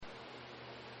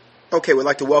Okay, we'd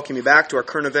like to welcome you back to our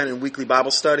current event and weekly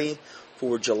Bible study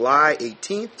for July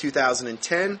 18th,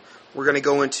 2010. We're going to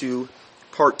go into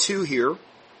part 2 here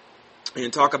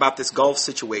and talk about this Gulf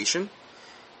situation.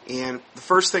 And the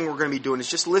first thing we're going to be doing is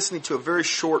just listening to a very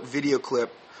short video clip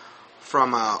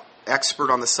from an expert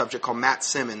on the subject called Matt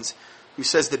Simmons, who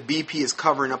says that BP is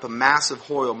covering up a massive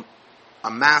hole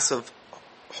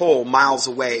miles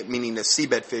away, meaning a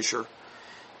seabed fissure.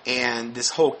 And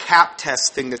this whole cap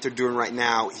test thing that they're doing right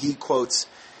now, he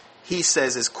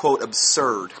says is, quote,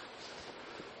 absurd.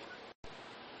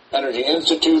 Energy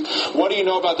Institute. What do you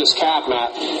know about this cap,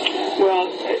 Matt? Well,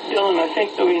 Dylan, I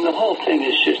think the whole thing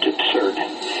is just absurd.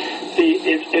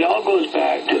 It all goes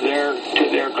back to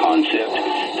their concept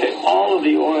that all of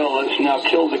the oil that's now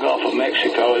killed the Gulf of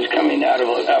Mexico is coming out of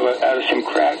some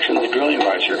cracks in the drilling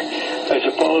riser, as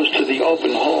opposed to the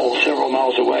open hole several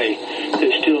miles away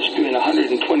that's still spewing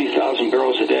 120,000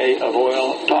 barrels a day of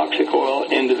oil, toxic oil,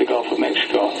 into the Gulf of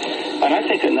Mexico. And I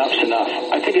think enough's enough.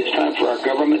 I think it's time for our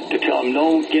government to tell them,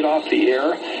 no, get off the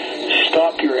air,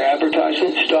 stop your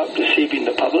advertising, stop deceiving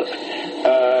the public,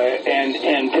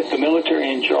 and put the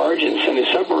military in charge and send a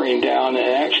submarine down and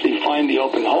actually find the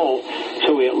open hole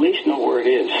so we at least know where it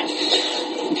is.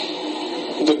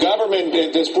 The government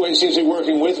at this point seems to be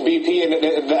working with BP, and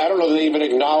I don't know that they even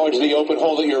acknowledge the open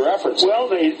hole that you're referencing. Well,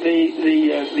 the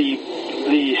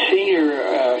senior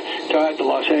guy at the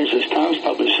Los Angeles Times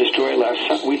published a story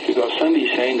last week ago, Sunday,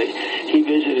 saying that he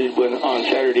visited on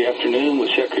Saturday afternoon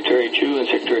with Secretary Chu and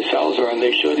Secretary Salazar, and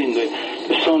they showed him the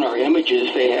sonar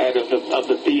images they had of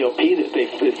the BOP that they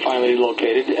finally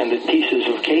located, and the pieces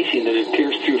of casing that had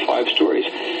pierced through 5 stories.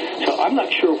 So I'm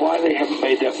not sure why they haven't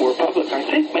made that more public. I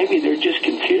think maybe they're just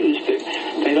confused that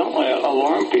they don't want to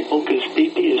alarm people because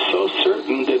BP is so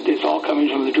certain that it's all coming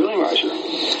from the drilling riser.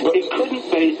 But it couldn't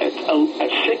be a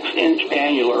 6-inch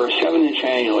annular or 7-inch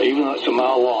annular, even though it's a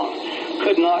mile long,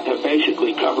 could not have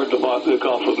basically covered the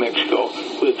Gulf of Mexico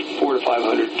with 400 to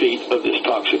 500 feet of this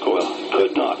toxic oil.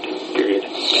 Could not, period.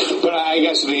 But I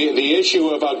guess the issue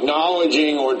of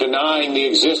acknowledging or denying the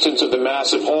existence of the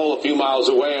massive hole a few miles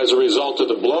away as a result of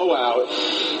the blowout.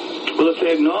 Well, if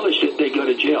they acknowledged it, they'd go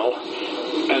to jail,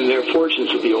 and their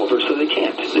fortunes would be over, so they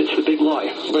can't. It's the big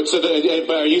lie. But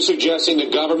are you suggesting the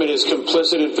government is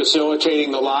complicit in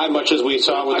facilitating the lie, much as we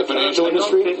saw with the financial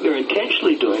industry? I don't think they're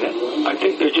intentionally doing it. I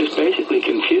think they're just basically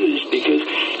confused because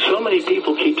so many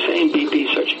people keep saying BP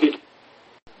is such a good...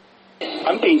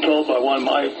 I'm being told by one of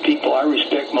my people I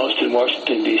respect most in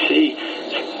Washington, D.C.,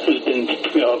 who's been a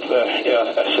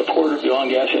supporter of the oil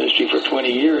and gas industry for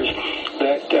 20 years,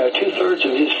 that 2/3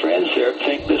 of his friends there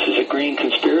think this is a green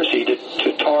conspiracy to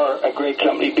tar a great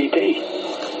company, BP.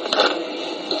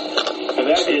 And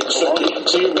that is so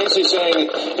you're basically saying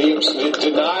the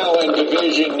denial and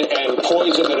division and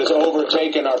poison that has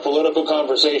overtaken our political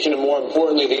conversation, and more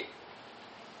importantly,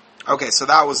 Okay, so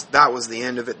that was the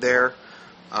end of it there.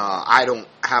 I don't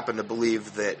happen to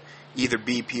believe that either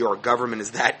BP or government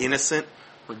is that innocent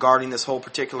regarding this whole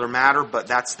particular matter, but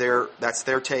that's their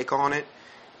take on it.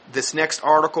 This next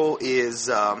article is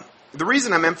the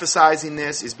reason I'm emphasizing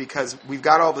this is because we've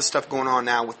got all this stuff going on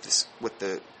now with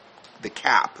the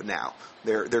cap. Now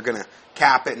they're going to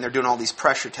cap it, and they're doing all these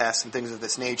pressure tests and things of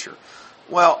this nature.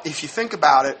 Well, if you think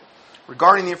about it,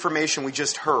 regarding the information we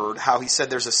just heard, how he said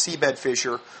there's a seabed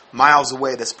fissure miles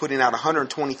away that's putting out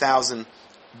 120,000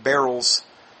 barrels,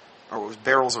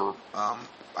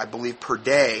 I believe, per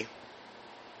day.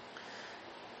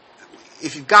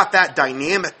 If you've got that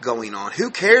dynamic going on, who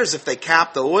cares if they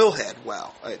cap the oil head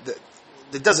well?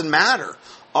 It doesn't matter.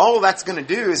 All that's going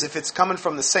to do is, if it's coming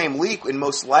from the same leak, and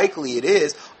most likely it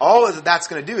is, all that's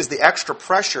going to do is the extra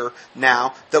pressure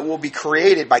now that will be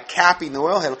created by capping the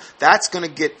oil head, that's going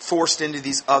to get forced into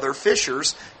these other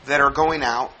fissures that are going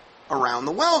out around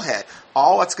the wellhead.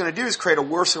 All that's going to do is create a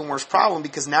worse and worse problem,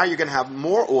 because now you're going to have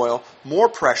more oil, more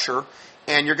pressure,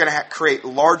 and you're going to create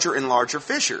larger and larger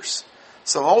fissures.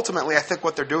 So ultimately, I think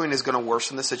what they're doing is going to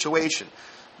worsen the situation.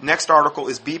 Next article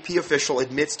is BP official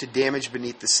admits to damage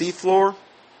beneath the seafloor.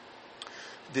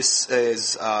 This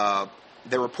is,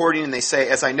 they're reporting, and they say,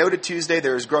 as I noted Tuesday,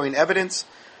 there is growing evidence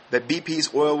that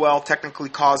BP's oil well, technically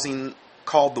called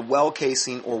the well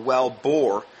casing or well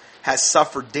bore, has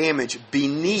suffered damage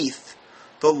beneath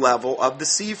the level of the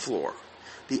seafloor.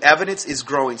 The evidence is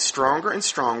growing stronger and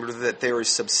stronger that there is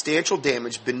substantial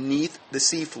damage beneath the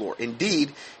seafloor.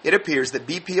 Indeed, it appears that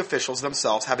BP officials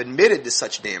themselves have admitted to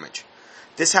such damage.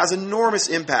 This has enormous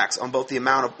impacts on both the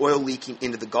amount of oil leaking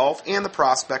into the Gulf and the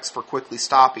prospects for quickly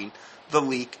stopping the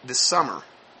leak this summer.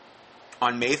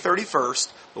 On May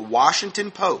 31st, the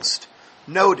Washington Post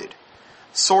noted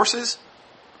sources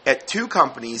at 2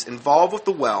 companies involved with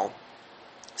the well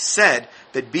said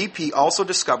that BP also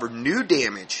discovered new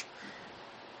damage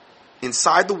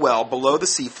inside the well below the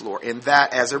seafloor, and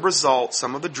that as a result,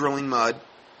 some of the drilling mud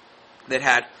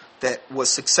that was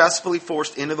successfully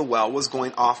forced into the well was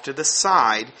going off to the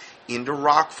side into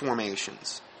rock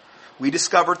formations. We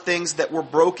discovered things that were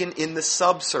broken in the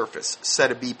subsurface,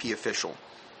 said a BP official,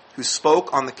 who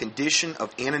spoke on the condition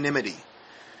of anonymity,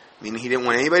 meaning he didn't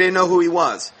want anybody to know who he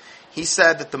was. He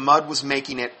said that the mud was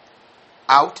making it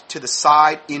out to the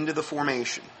side into the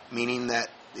formation, meaning that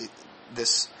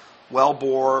this well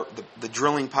bore, the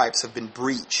drilling pipes have been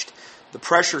breached. The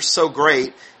pressure's so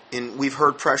great, and we've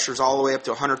heard pressures all the way up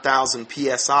to 100,000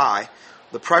 psi.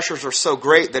 The pressures are so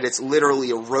great that it's literally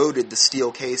eroded the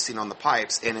steel casing on the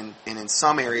pipes, and in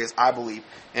some areas, I believe,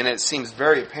 and it seems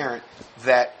very apparent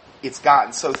that it's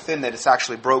gotten so thin that it's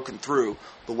actually broken through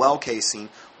the well casing,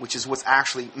 which is what's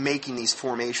actually making these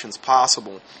formations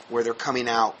possible, where they're coming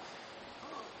out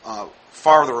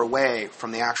farther away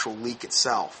from the actual leak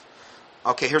itself.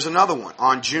 Okay, here's another one.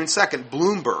 On June 2nd,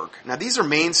 Bloomberg. Now, these are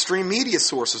mainstream media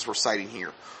sources we're citing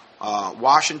here.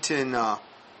 Washington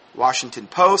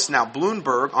Post. Now,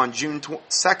 Bloomberg on June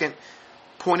 2nd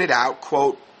pointed out,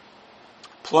 quote,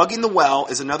 plugging the well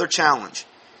is another challenge,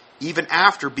 even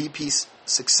after BP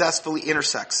successfully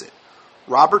intersects it.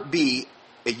 Robert B.,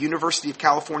 a University of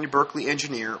California, Berkeley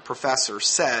engineer, professor,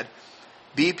 said,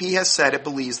 BP has said it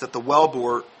believes that the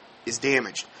wellbore is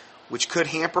damaged, which could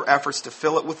hamper efforts to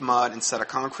fill it with mud and set a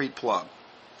concrete plug.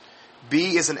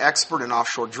 B is an expert in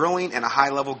offshore drilling and a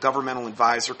high-level governmental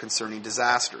advisor concerning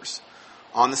disasters.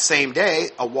 On the same day,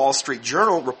 a Wall Street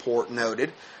Journal report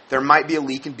noted there might be a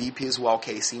leak in BP's well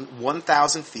casing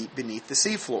 1,000 feet beneath the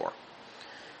seafloor.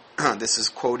 This is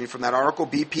quoting from that article.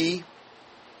 BP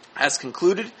has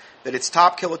concluded that its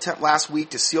top kill attempt last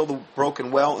week to seal the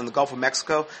broken well in the Gulf of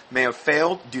Mexico may have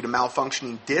failed due to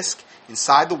malfunctioning disc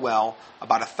inside the well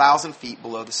about 1,000 feet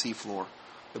below the seafloor.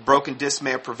 The broken disc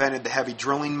may have prevented the heavy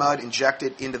drilling mud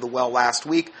injected into the well last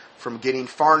week from getting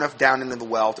far enough down into the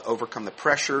well to overcome the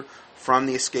pressure from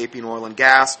the escaping oil and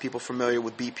gas, people familiar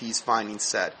with BP's findings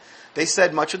said. They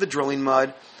said much of the drilling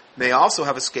mud may also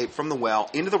have escaped from the well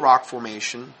into the rock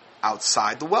formation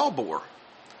outside the wellbore.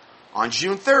 On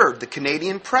June 3rd, the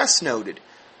Canadian press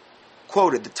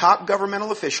quoted the top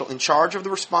governmental official in charge of the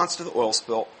response to the oil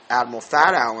spill, Admiral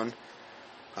Thad Allen,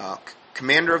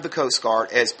 commander of the Coast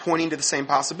Guard, as pointing to the same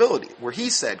possibility, where he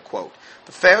said, quote,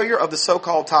 the failure of the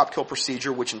so-called top kill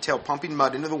procedure, which entailed pumping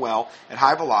mud into the well at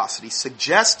high velocity,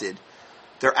 suggested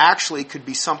there actually could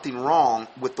be something wrong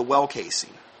with the well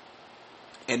casing.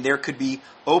 And there could be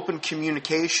open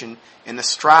communication in the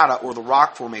strata or the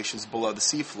rock formations below the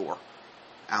seafloor,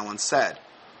 Allen said.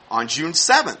 On June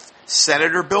 7th,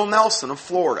 Senator Bill Nelson of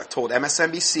Florida told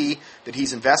MSNBC that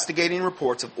he's investigating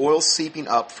reports of oil seeping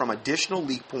up from additional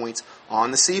leak points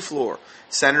on the seafloor.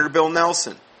 Senator Bill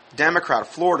Nelson, Democrat of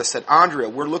Florida, said, Andrea,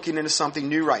 we're looking into something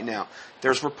new right now.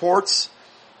 There's reports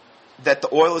that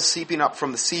the oil is seeping up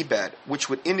from the seabed, which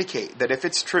would indicate that if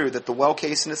it's true that the well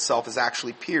casing itself is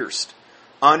actually pierced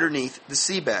underneath the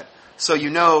seabed. So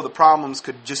you know the problems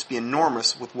could just be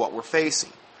enormous with what we're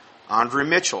facing. Andrea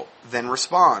Mitchell then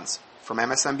responds from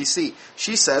MSNBC.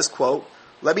 She says, quote,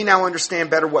 let me now understand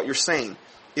better what you're saying.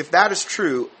 If that is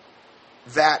true,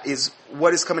 that is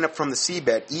what is coming up from the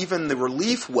seabed. Even the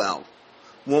relief well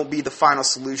won't be the final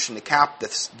solution to cap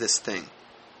this thing.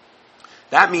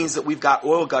 That means that we've got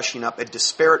oil gushing up at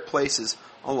disparate places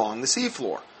along the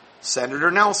seafloor. Senator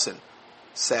Nelson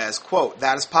says, quote,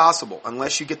 that is possible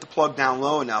unless you get the plug down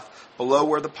low enough below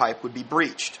where the pipe would be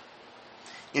breached.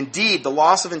 Indeed, the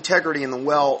loss of integrity in the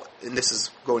well, and this is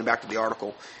going back to the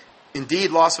article,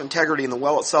 indeed, loss of integrity in the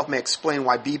well itself may explain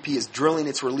why BP is drilling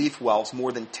its relief wells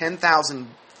more than 10,000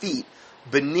 feet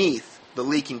beneath the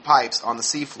leaking pipes on the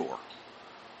seafloor.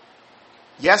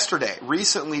 Yesterday,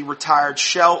 recently retired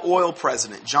Shell Oil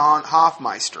president John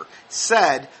Hofmeister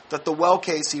said that the well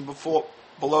casing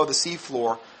below the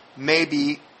seafloor may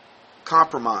be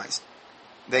compromised.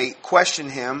 They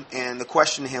questioned him, and the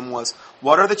question to him was,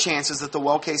 what are the chances that the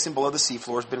well casing below the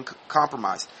seafloor has been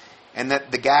compromised, and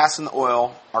that the gas and the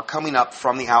oil are coming up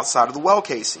from the outside of the well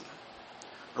casing,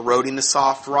 eroding the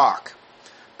soft rock?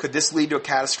 Could this lead to a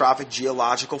catastrophic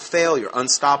geological failure,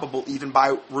 unstoppable even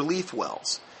by relief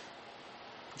wells?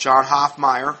 John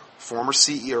Hofmeister, former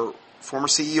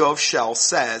CEO of Shell,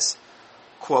 says,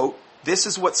 quote, this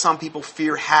is what some people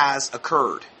fear has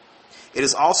occurred. It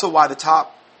is also why the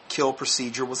top kill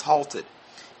procedure was halted.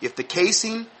 If the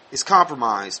casing is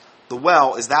compromised, the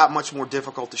well is that much more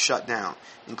difficult to shut down,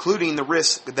 including the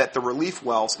risk that the relief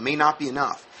wells may not be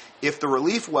enough. If the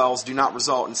relief wells do not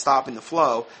result in stopping the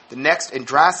flow, the next and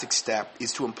drastic step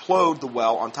is to implode the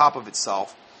well on top of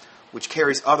itself which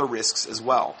carries other risks as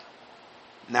well.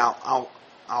 Now,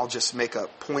 I'll just make a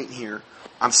point here.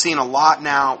 I'm seeing a lot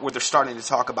now where they're starting to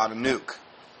talk about a nuke,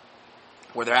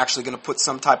 where they're actually going to put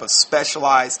some type of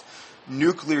specialized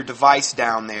nuclear device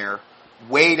down there,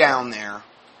 way down there,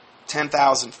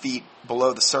 10,000 feet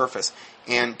below the surface,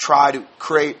 and try to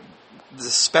create the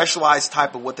specialized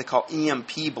type of what they call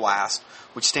EMP blast,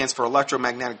 which stands for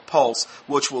electromagnetic pulse,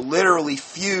 which will literally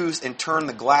fuse and turn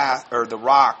the glass or the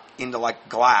rock into like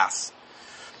glass,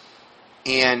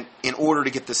 and in order to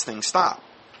get this thing stopped.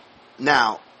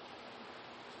 Now,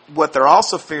 what they're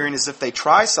also fearing is if they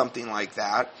try something like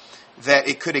that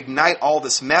it could ignite all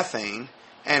this methane,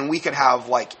 and we could have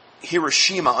like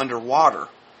Hiroshima underwater,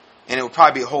 and it would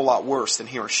probably be a whole lot worse than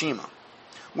Hiroshima,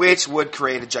 which would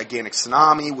create a gigantic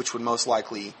tsunami, which would most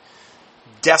likely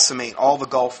decimate all the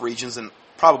Gulf regions and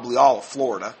probably all of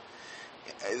Florida.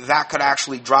 That could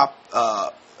actually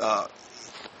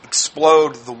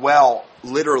explode the well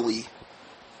literally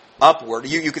upward.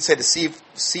 You could say the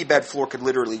seabed floor could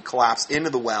literally collapse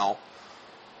into the well,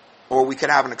 or we could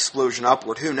have an explosion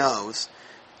upward, who knows,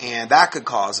 and that could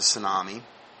cause a tsunami.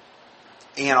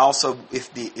 And also,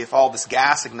 if all this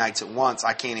gas ignites at once,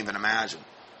 I can't even imagine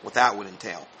what that would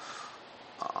entail.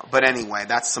 But anyway,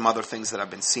 that's some other things that I've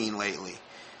been seeing lately.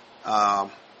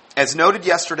 As noted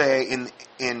yesterday in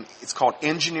it's called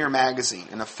Engineer Magazine,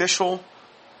 an official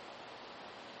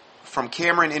from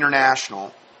Cameron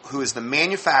International, who is the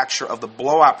manufacturer of the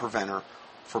blowout preventer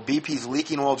for BP's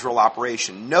leaking oil drill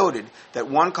operation, noted that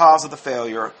one cause of the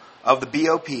failure of the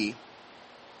BOP,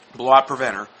 blowout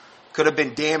preventer, could have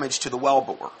been damage to the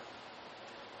wellbore.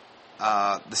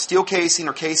 The steel casing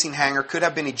or casing hanger could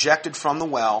have been ejected from the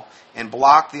well and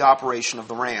blocked the operation of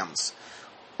the rams.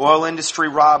 Oil industry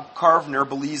Rob Carvener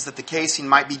believes that the casing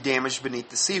might be damaged beneath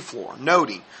the seafloor,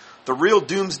 noting the real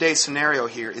doomsday scenario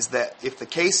here is that if the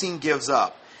casing gives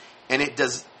up and it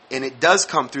does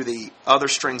come through the other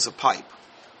strings of pipe.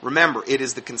 Remember, it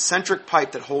is the concentric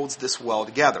pipe that holds this well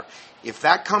together. If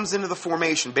that comes into the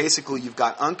formation, basically you've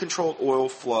got uncontrolled oil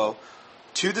flow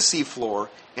to the seafloor,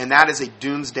 and that is a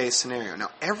doomsday scenario. Now,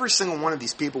 every single one of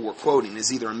these people we're quoting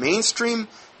is either a mainstream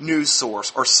news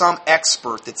source or some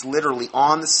expert that's literally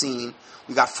on the scene.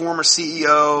 We got former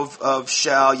CEO of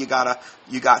Shell. You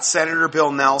got Senator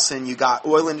Bill Nelson. You got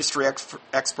oil industry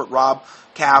expert Rob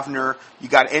Carvener. You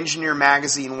got Engineer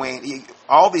Magazine Wayne.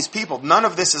 All these people. None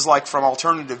of this is like from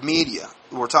alternative media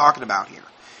we're talking about here.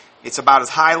 It's about as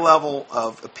high level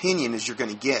of opinion as you're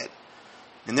going to get.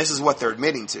 And this is what they're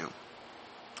admitting to.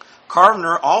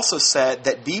 Carvener also said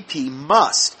that BP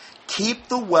must keep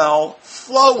the well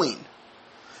flowing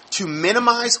to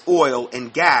minimize oil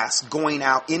and gas going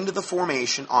out into the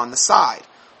formation on the side.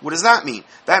 What does that mean?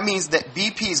 That means that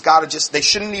BP's got to they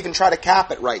shouldn't even try to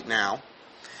cap it right now.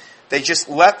 They just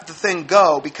let the thing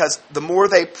go, because the more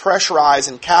they pressurize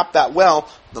and cap that well,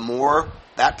 the more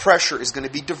that pressure is going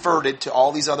to be diverted to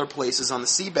all these other places on the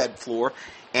seabed floor,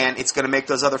 and it's going to make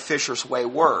those other fissures way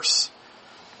worse.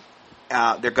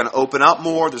 They're going to open up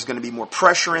more, there's going to be more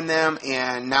pressure in them,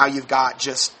 and now you've got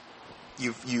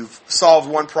you've solved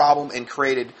one problem and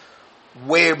created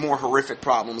way more horrific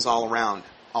problems all around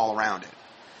it.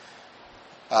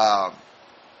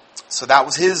 So that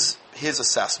was his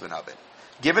assessment of it.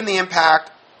 Given the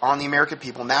impact on the American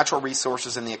people, natural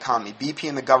resources, and the economy, BP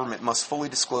and the government must fully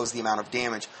disclose the amount of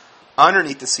damage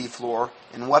underneath the seafloor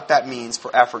and what that means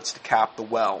for efforts to cap the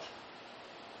well.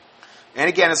 And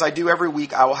again, as I do every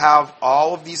week, I will have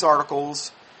all of these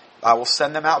articles. I will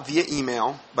send them out via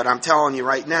email. But I'm telling you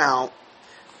right now,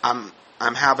 I'm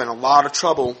having a lot of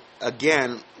trouble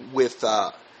again with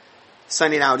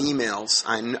sending out emails.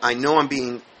 I know I'm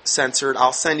being censored.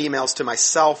 I'll send emails to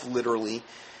myself literally,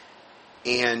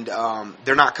 and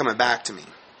they're not coming back to me.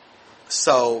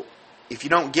 So if you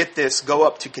don't get this, go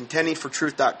up to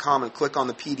contendingfortruth.com and click on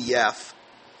the PDF.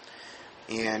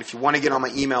 And if you want to get on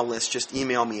my email list, just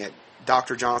email me at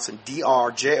Dr. Johnson,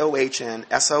 DrJohnson,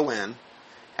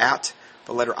 at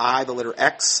the letter I, the letter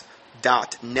X,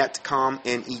 .netcom,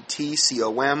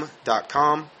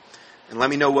 netcom.com. And let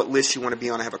me know what list you want to be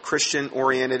on. I have a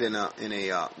Christian-oriented and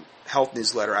a health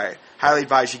newsletter. I highly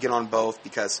advise you get on both,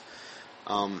 because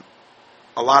a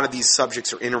lot of these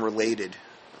subjects are interrelated,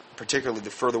 particularly the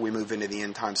further we move into the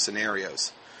end-time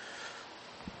scenarios.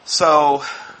 So,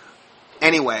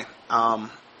 anyway, I'm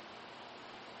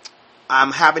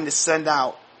having to send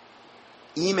out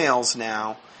emails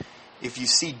now. If you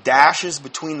see dashes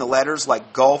between the letters,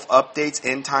 like Gulf updates,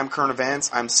 end-time current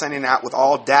events, I'm sending out with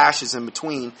all dashes in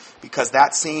between, because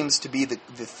that seems to be the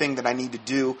thing that I need to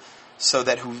do, so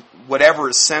that whatever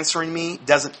is censoring me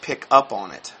doesn't pick up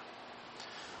on it.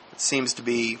 It seems to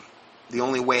be the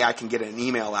only way I can get an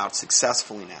email out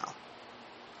successfully now.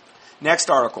 Next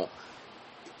article.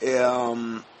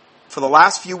 For the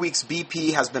last few weeks,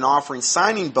 BP has been offering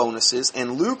signing bonuses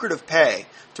and lucrative pay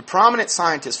to prominent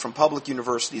scientists from public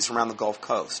universities around the Gulf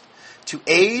Coast to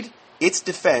aid its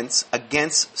defense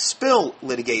against spill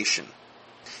litigation.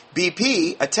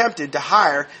 BP attempted to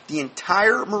hire the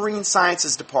entire marine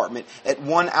sciences department at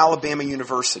one Alabama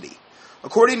university,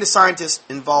 according to scientists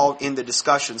involved in the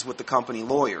discussions with the company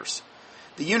lawyers.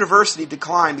 The university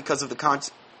declined because of the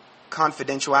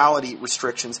confidentiality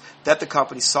restrictions that the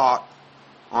company sought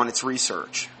on its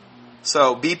research.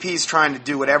 So BP's trying to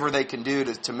do whatever they can do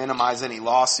to minimize any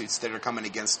lawsuits that are coming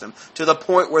against them, to the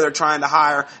point where they're trying to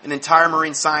hire an entire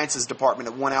marine sciences department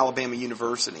at one Alabama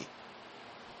university.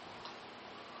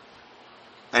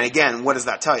 And again, what does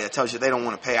that tell you? It tells you they don't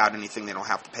want to pay out anything they don't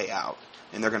have to pay out.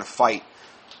 And they're going to fight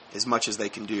as much as they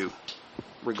can do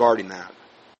regarding that.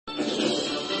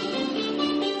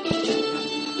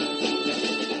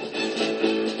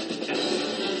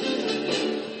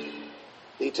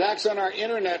 The attacks on our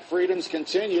internet freedoms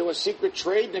continue. A secret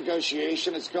trade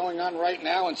negotiation is going on right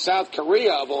now in South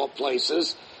Korea, of all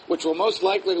places, which will most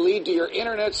likely lead to your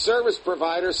internet service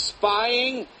provider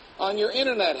spying on your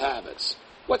internet habits.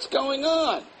 What's going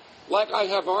on? Like I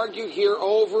have argued here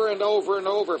over and over and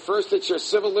over. First it's your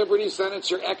civil liberties, then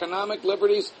it's your economic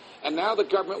liberties, and now the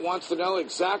government wants to know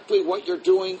exactly what you're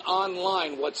doing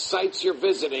online, what sites you're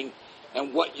visiting,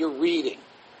 and what you're reading.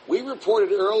 We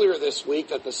reported earlier this week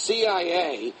that the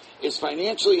CIA is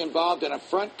financially involved in a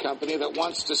front company that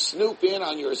wants to snoop in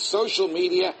on your social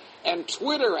media and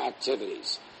Twitter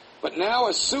activities. But now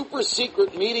a super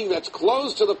secret meeting that's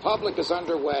closed to the public is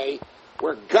underway,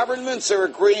 where governments are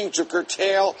agreeing to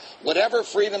curtail whatever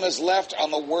freedom is left on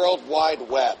the World Wide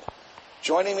Web.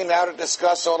 Joining me now to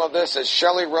discuss all of this is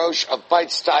Shelley Roche of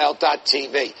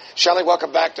ByteStyle.tv. Shelley,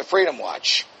 welcome back to Freedom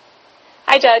Watch.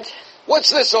 Hi, Judge.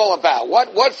 What's this all about?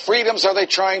 What freedoms are they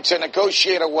trying to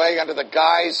negotiate away under the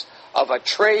guise of a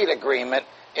trade agreement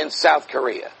in South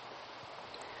Korea?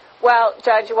 Well,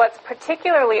 Judge, what's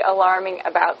particularly alarming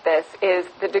about this is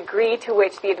the degree to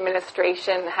which the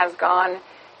administration has gone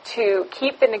to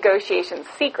keep the negotiations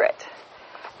secret.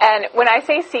 And when I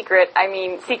say secret, I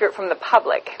mean secret from the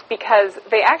public, because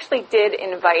they actually did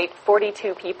invite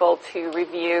 42 people to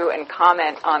review and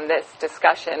comment on this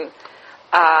discussion,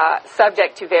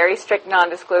 subject to very strict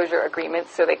non-disclosure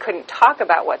agreements, so they couldn't talk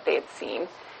about what they had seen.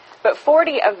 But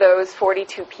 40 of those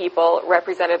 42 people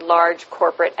represented large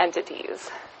corporate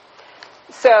entities.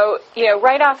 So,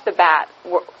 right off the bat,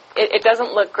 it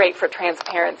doesn't look great for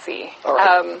transparency. All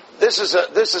right. This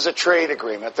is a trade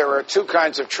agreement. There are two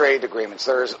kinds of trade agreements.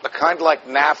 There is a kind like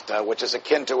NAFTA, which is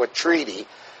akin to a treaty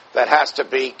that has to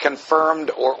be confirmed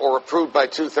or approved by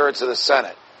 2/3 of the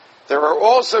Senate. There are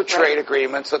also trade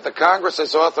agreements that the Congress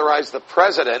has authorized the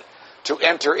president to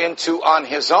enter into on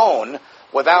his own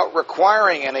without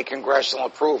requiring any congressional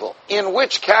approval. In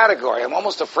which category? I'm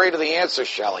almost afraid of the answer,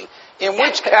 Shelley. In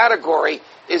which category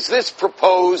is this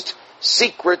proposed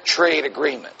secret trade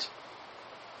agreement?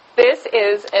 This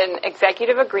is an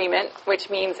executive agreement, which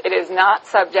means it is not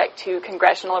subject to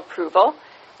congressional approval,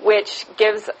 which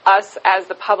gives us as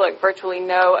the public virtually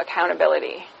no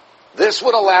accountability. This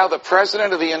would allow the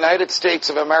President of the United States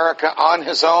of America on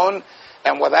his own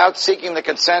and without seeking the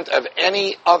consent of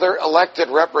any other elected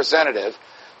representative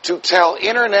to tell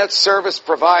Internet service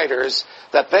providers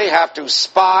that they have to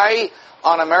spy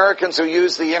on Americans who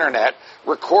use the Internet,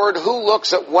 record who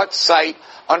looks at what site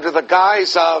under the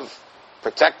guise of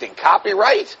protecting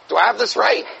copyright. Do I have this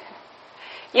right?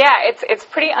 Yeah, it's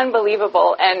pretty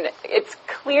unbelievable, and it's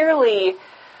clearly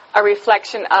a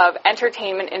reflection of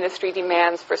entertainment industry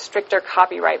demands for stricter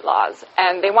copyright laws.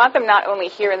 And they want them not only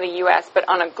here in the U.S., but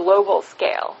on a global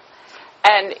scale.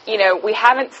 And, we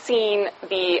haven't seen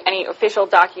any official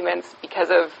documents because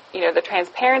of, the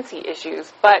transparency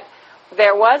issues, but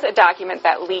there was a document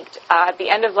that leaked at the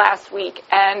end of last week,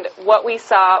 and what we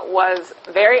saw was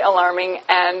very alarming,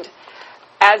 and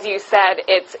as you said,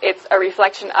 it's a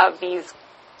reflection of these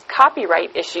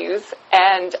copyright issues,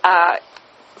 and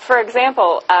for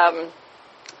example,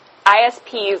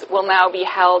 ISPs will now be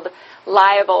held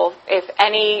liable if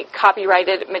any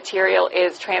copyrighted material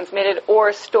is transmitted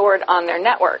or stored on their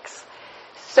networks.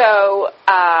 So,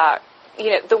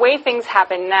 the way things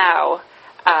happen now,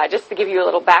 just to give you a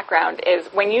little background, is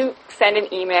when you send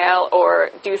an email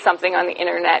or do something on the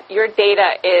Internet, your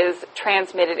data is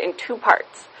transmitted in two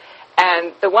parts.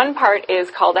 And the one part is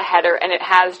called a header, and it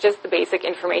has just the basic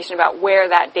information about where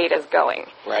that data is going.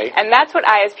 Right. And that's what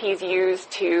ISPs use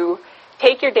to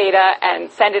take your data and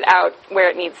send it out where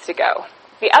it needs to go.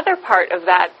 The other part of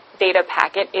that data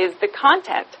packet is the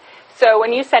content. So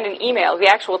when you send an email, the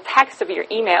actual text of your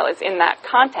email is in that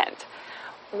content.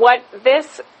 What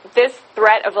this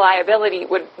threat of liability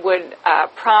would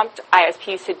prompt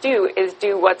ISPs to do is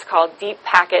do what's called deep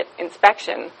packet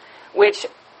inspection, which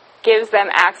gives them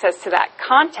access to that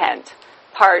content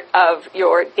part of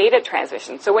your data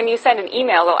transmission. So when you send an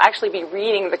email, they'll actually be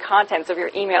reading the contents of your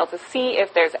email to see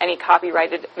if there's any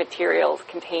copyrighted materials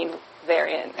contained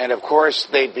therein. And of course,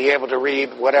 they'd be able to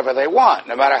read whatever they want,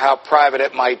 no matter how private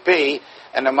it might be,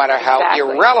 and no matter how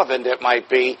irrelevant it might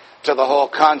be to the whole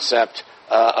concept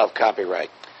of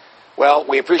copyright. Well,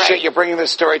 we appreciate you bringing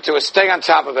this story to us. Stay on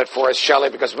top of it for us, Shelley,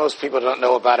 because most people don't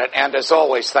know about it. And as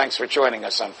always, thanks for joining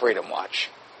us on Freedom Watch.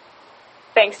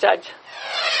 Thanks, Judge.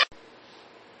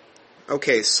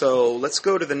 Okay, so let's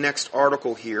go to the next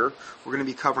article here. We're going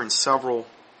to be covering several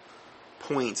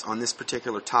points on this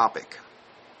particular topic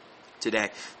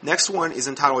today. Next one is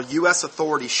entitled, U.S.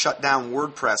 Authorities Shut Down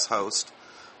WordPress Host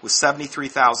with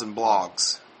 73,000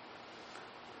 Blogs.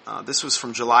 This was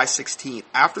from July 16th.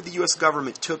 After the U.S.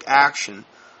 government took action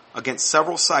against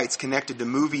several sites connected to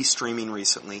movie streaming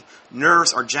recently,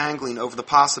 nerves are jangling over the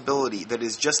possibility that it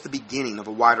is just the beginning of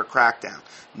a wider crackdown.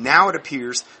 Now it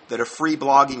appears that a free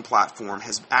blogging platform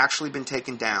has actually been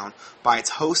taken down by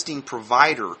its hosting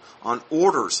provider on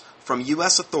orders from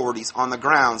U.S. authorities on the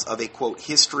grounds of a, quote,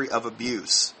 history of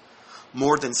abuse.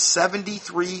 More than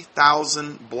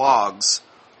 73,000 blogs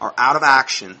are out of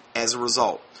action as a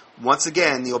result. Once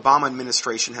again, the Obama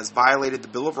administration has violated the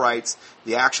Bill of Rights.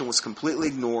 The action was completely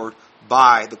ignored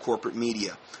by the corporate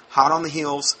media. Hot on the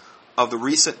heels of the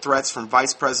recent threats from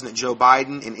Vice President Joe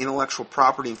Biden and Intellectual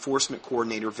Property Enforcement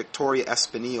Coordinator Victoria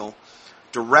Espinel,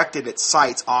 directed at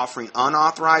sites offering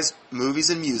unauthorized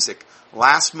movies and music,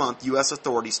 last month U.S.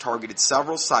 authorities targeted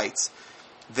several sites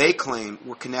they claim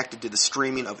were connected to the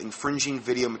streaming of infringing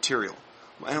video material.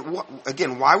 And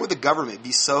again, why would the government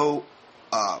be so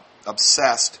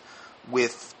obsessed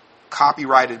with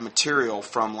copyrighted material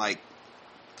from, like,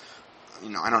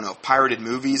 I don't know, pirated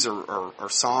movies or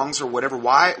songs or whatever?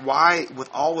 Why, with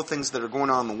all the things that are going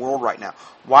on in the world right now,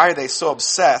 why are they so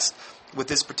obsessed with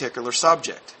this particular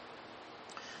subject?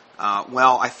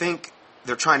 Well, I think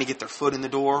they're trying to get their foot in the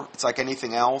door. It's like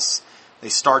anything else. They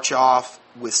start you off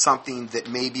with something that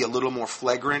may be a little more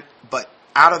flagrant, but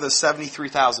out of the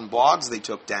 73,000 blogs they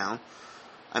took down,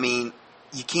 I mean,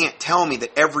 you can't tell me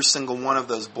that every single one of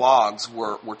those blogs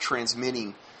were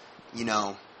transmitting,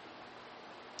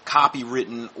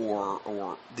 copywritten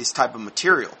or this type of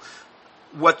material.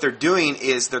 What they're doing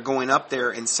is they're going up there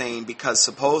and saying, because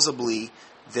supposedly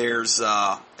there's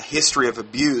a history of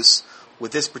abuse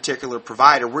with this particular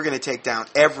provider, we're going to take down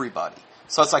everybody.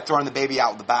 So it's like throwing the baby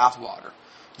out with the bathwater.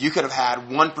 You could have had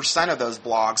 1% of those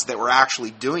blogs that were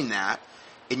actually doing that,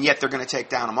 and yet they're going to take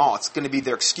down them all. It's going to be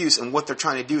their excuse, and what they're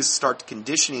trying to do is start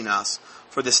conditioning us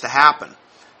for this to happen.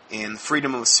 And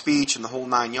freedom of speech and the whole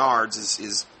 9 yards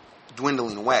is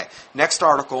dwindling away. Next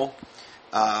article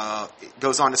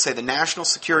goes on to say the National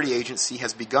Security Agency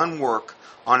has begun work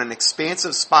on an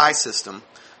expansive spy system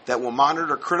that will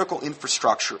monitor critical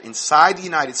infrastructure inside the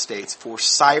United States for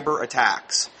cyber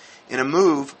attacks, in a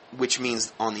move, which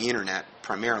means on the internet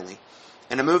primarily,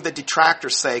 and a move that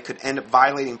detractors say could end up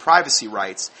violating privacy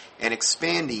rights and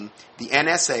expanding the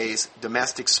NSA's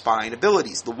domestic spying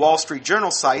abilities. The Wall Street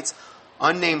Journal cites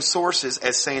unnamed sources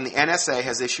as saying the NSA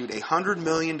has issued a $100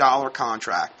 million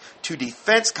contract to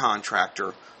defense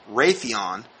contractor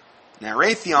Raytheon. Now,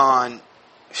 Raytheon,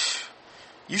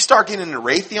 you start getting into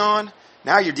Raytheon,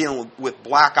 now you're dealing with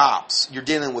black ops. You're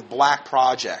dealing with black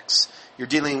projects. You're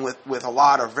dealing with a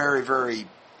lot of very, very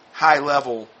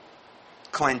high-level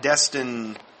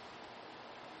clandestine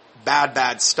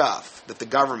bad stuff that the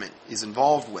government is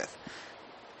involved with.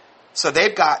 So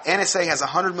NSA has a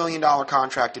 $100 million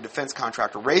contract to defense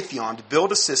contractor Raytheon to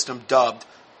build a system dubbed,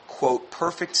 quote,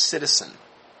 Perfect Citizen,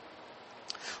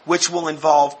 which will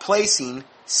involve placing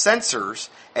sensors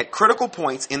at critical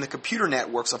points in the computer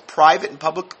networks of private and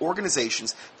public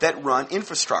organizations that run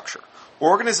infrastructure.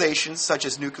 Organizations such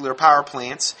as nuclear power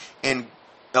plants and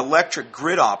electric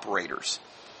grid operators.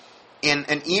 In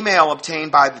an email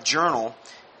obtained by the Journal,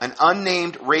 an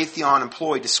unnamed Raytheon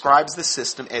employee describes the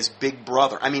system as Big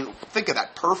Brother. I mean, think of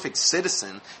that, Perfect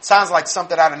Citizen. Sounds like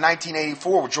something out of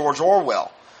 1984 with George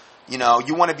Orwell.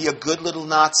 You want to be a good little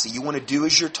Nazi. You want to do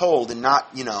as you're told and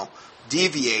not,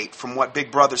 deviate from what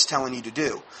Big Brother's telling you to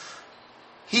do.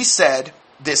 He said,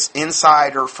 this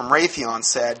insider from Raytheon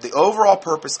said, the overall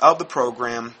purpose of the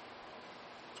program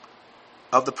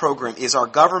is our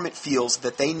government feels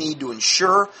that they need to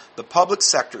ensure the public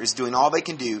sector is doing all they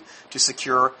can do to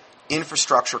secure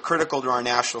infrastructure critical to our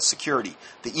national security.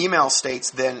 The email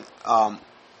states then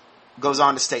goes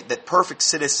on to state that Perfect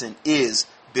Citizen is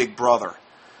Big Brother.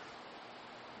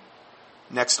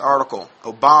 Next article,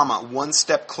 Obama, one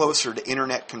step closer to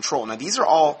internet control. Now, these are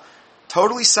all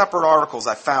totally separate articles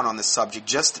I found on this subject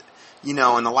just, in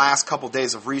the last couple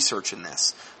days of researching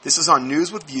this. This is on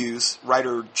News with Views,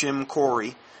 writer Jim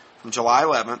Corey from July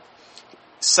 11th.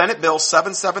 Senate Bill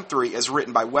 773 is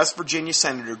written by West Virginia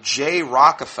Senator Jay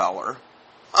Rockefeller.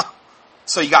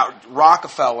 So you got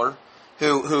Rockefeller,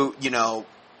 who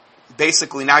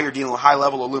basically now you're dealing with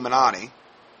high-level Illuminati.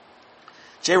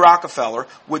 Jay Rockefeller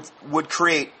would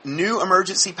create new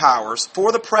emergency powers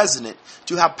for the president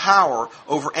to have power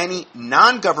over any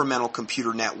non-governmental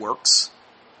computer networks,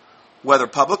 whether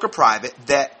public or private,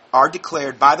 that are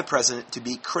declared by the president to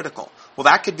be critical. Well,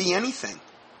 that could be anything.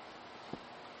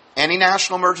 Any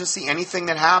national emergency, anything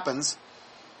that happens,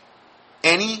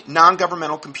 any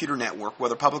non-governmental computer network,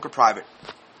 whether public or private,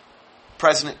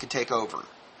 president could take over.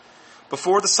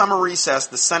 Before the summer recess,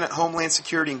 the Senate Homeland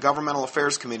Security and Governmental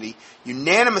Affairs Committee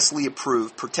unanimously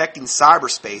approved protecting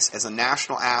cyberspace as a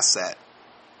national asset,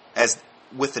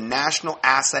 with the National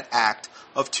Asset Act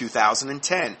of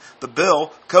 2010. The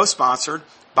bill, co-sponsored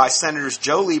by Senators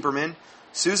Joe Lieberman,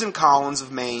 Susan Collins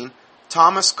of Maine,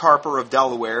 Thomas Carper of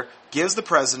Delaware, gives the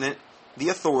president the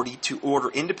authority to order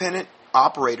independent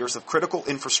operators of critical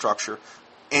infrastructure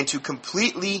and to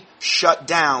completely shut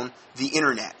down the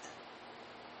internet.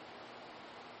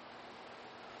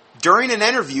 During an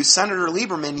interview, Senator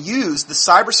Lieberman used the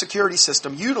cybersecurity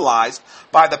system utilized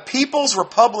by the People's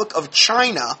Republic of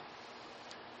China,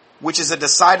 which is a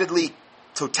decidedly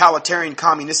totalitarian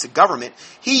communistic government.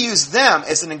 He used them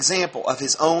as an example of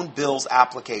his own bill's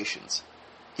applications.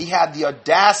 He had the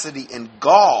audacity and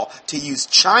gall to use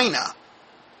China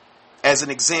as an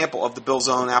example of the bill's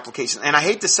own application. And I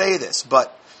hate to say this,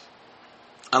 but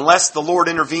unless the Lord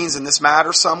intervenes in this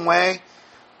matter some way,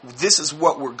 this is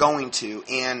what we're going to.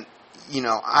 And,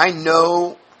 I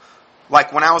know,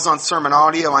 like when I was on Sermon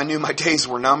Audio, I knew my days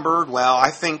were numbered. Well, I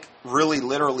think really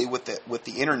literally with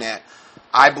the internet,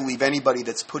 I believe anybody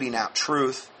that's putting out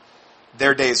truth,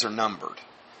 their days are numbered.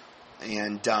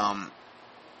 And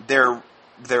they're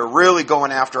really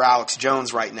going after Alex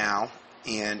Jones right now.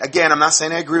 And again, I'm not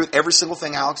saying I agree with every single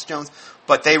thing Alex Jones,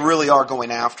 but they really are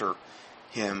going after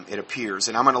him, it appears.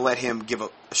 And I'm going to let him give a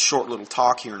short little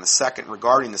talk here in a second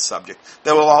regarding the subject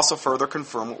that will also further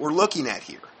confirm what we're looking at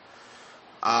here.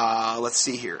 Let's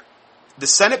see here. The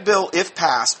Senate bill, if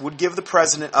passed, would give the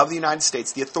President of the United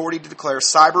States the authority to declare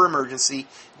cyber emergency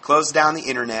and close down the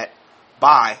internet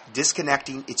by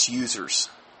disconnecting its users.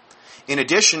 In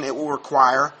addition, it will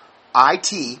require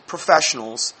IT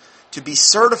professionals to be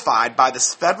certified by the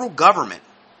federal government,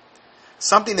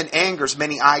 something that angers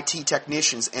many IT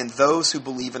technicians and those who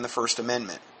believe in the First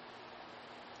Amendment.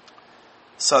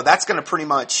 So that's going to pretty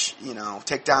much,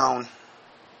 take down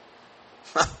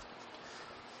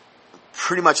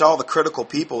pretty much all the critical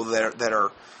people that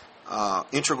are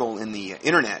integral in the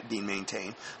internet being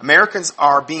maintained. Americans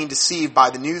are being deceived by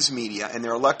the news media and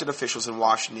their elected officials in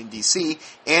Washington, D.C.,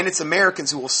 and it's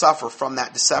Americans who will suffer from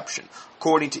that deception,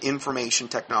 according to information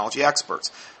technology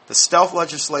experts. The stealth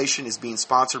legislation is being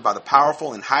sponsored by the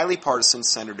powerful and highly partisan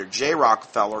Senator Jay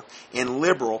Rockefeller and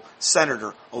liberal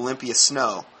Senator Olympia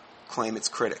Snowe, claim its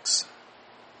critics.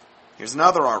 Here's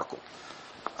another article.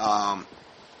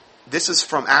 This is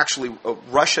from actually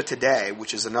Russia Today,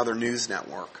 which is another news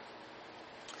network.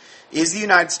 Is the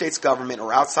United States government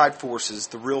or outside forces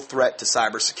the real threat to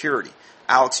cybersecurity?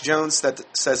 Alex Jones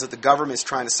says that the government is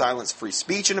trying to silence free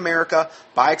speech in America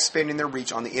by expanding their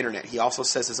reach on the internet. He also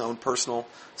says his own personal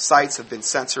sites have been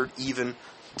censored, even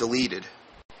deleted.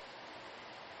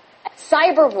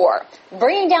 Cyber war,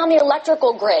 bringing down the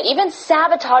electrical grid, even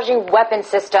sabotaging weapon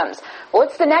systems. Well,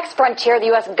 it's the next frontier. The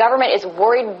U.S. government is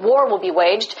worried war will be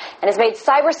waged and has made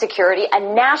cybersecurity a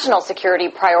national security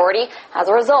priority as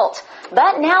a result.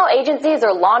 But now agencies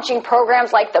are launching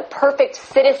programs like the Perfect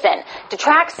Citizen to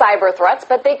track cyber threats,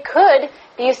 but they could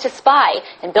be used to spy.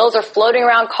 And bills are floating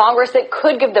around Congress that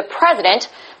could give the president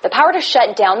the power to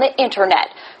shut down the internet.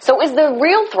 So is the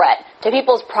real threat to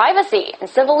people's privacy and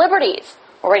civil liberties?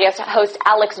 Well, radio host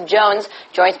Alex Jones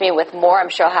joins me with more. I'm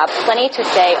sure he'll have plenty to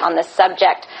say on this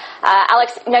subject.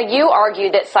 Alex, now you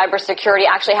argue that cybersecurity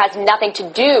actually has nothing to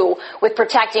do with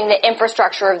protecting the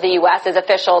infrastructure of the U.S., as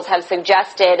officials have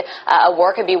suggested a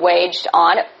war could be waged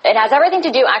on. It has everything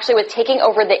to do actually with taking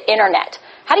over the internet.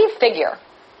 How do you figure?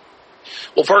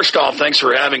 Well, first off, thanks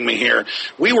for having me here.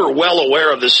 We were well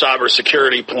aware of this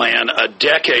cybersecurity plan a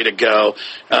decade ago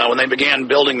when they began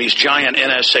building these giant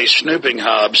NSA snooping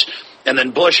hubs. And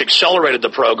then Bush accelerated the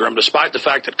program despite the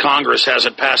fact that Congress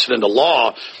hasn't passed it into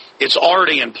law. It's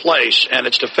already in place, and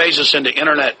it's to phase us into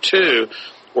Internet 2,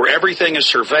 where everything is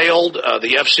surveilled.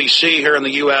 The FCC here in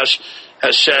the U.S.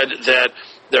 has said that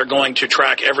they're going to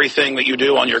track everything that you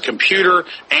do on your computer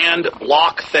and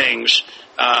block things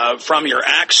from your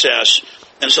access.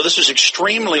 And so this is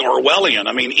extremely Orwellian.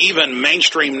 I mean, even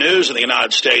mainstream news in the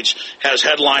United States has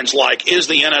headlines like, "Is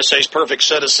the NSA's perfect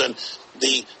citizen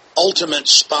the ultimate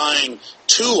spying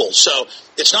tool?" So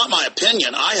it's not my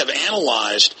opinion. I have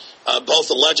analyzed both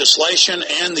the legislation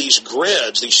and these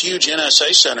grids, these huge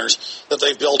NSA centers that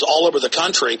they've built all over the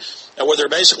country, where they're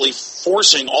basically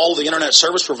forcing all the Internet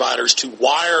service providers to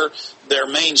wire their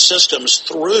main systems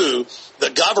through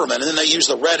the government. And then they use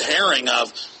the red herring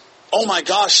of, oh my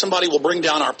gosh, somebody will bring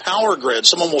down our power grid.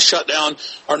 Someone will shut down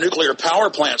our nuclear power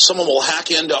plants. Someone will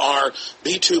hack into our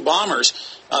B-2 bombers.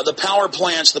 The power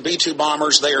plants, the B-2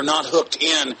 bombers, they are not hooked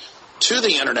in to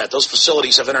the Internet. Those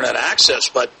facilities have Internet access,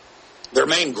 but their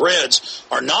main grids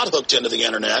are not hooked into the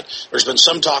Internet. There's been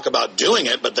some talk about doing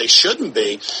it, but they shouldn't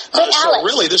be.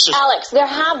 Alex, there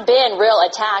have been real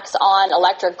attacks on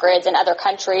electric grids in other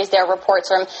countries. There are reports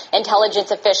from intelligence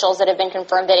officials that have been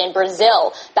confirmed that in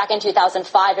Brazil, back in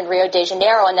 2005 in Rio de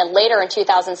Janeiro, and then later in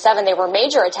 2007, there were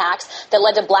major attacks that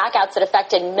led to blackouts that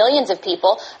affected millions of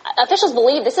people. Officials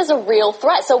believe this is a real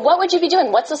threat. So what would you be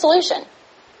doing? What's the solution?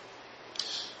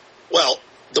 Well,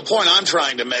 the point I'm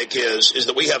trying to make is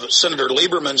that we have Senator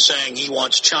Lieberman saying he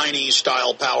wants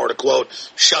Chinese-style power to, quote,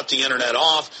 shut the Internet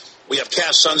off. We have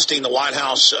Cass Sunstein, the White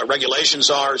House regulations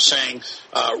czar, saying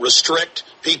restrict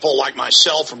people like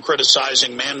myself from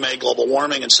criticizing man-made global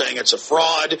warming and saying it's a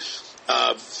fraud,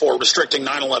 for restricting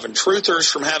 9/11 truthers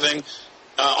from having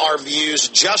our views.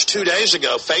 Just 2 days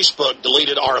ago, Facebook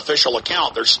deleted our official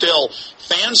account. There's still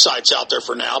fan sites out there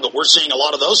for now, but we're seeing a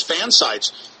lot of those fan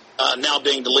sites now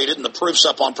being deleted, and the proof's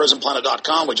up on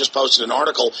prisonplanet.com. We just posted an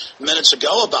article minutes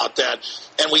ago about that.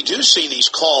 And we do see these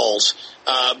calls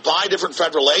by different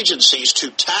federal agencies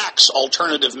to tax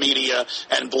alternative media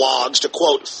and blogs to,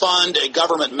 quote, fund a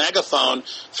government megaphone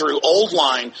through old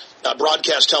line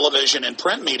broadcast television and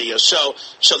print media. So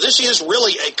this is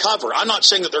really a cover. I'm not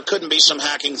saying that there couldn't be some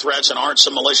hacking threats and aren't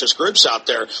some malicious groups out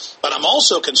there, but I'm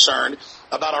also concerned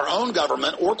about our own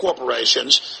government or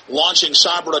corporations launching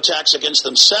cyber attacks against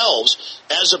themselves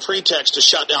as a pretext to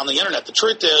shut down the Internet. The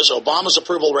truth is, Obama's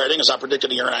approval rating, as I predicted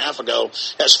a year and a half ago,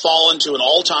 has fallen to an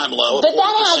all-time low of 40%. But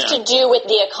that has to do with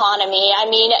the economy. I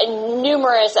mean,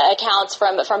 numerous accounts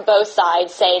from both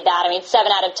sides say that. I mean,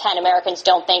 7 out of 10 Americans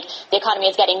don't think the economy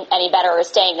is getting any better or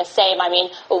staying the same. I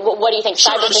mean, what do you think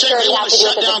cybersecurity has to do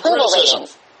with its approval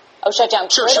ratings? Oh, shut down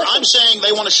criticism. Sure. I'm saying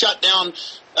they want to shut down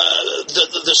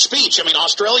the speech. I mean,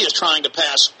 Australia is trying to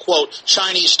pass, quote,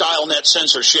 Chinese-style net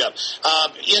censorship.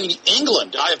 In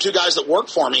England, I have 2 guys that work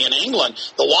for me in England,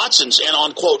 the Watsons, and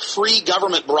on, quote, free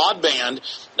government broadband,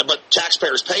 but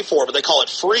taxpayers pay for it, but they call it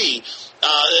free.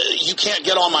 You can't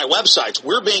get on my websites.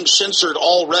 We're being censored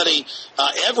already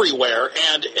everywhere,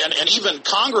 and even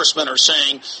congressmen are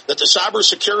saying that the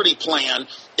cybersecurity plan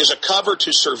is a cover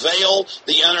to surveil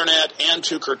the Internet and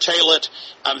to curtail it.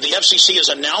 The FCC is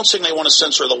announcing they want to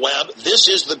censor the web. This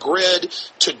is the grid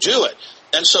to do it.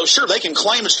 And so, sure, they can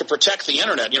claim it's to protect the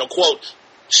Internet, quote,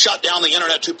 shut down the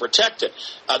Internet to protect it.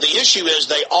 The issue is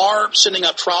they are sending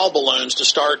up trial balloons to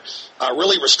start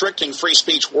really restricting free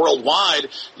speech worldwide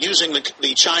using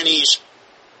the Chinese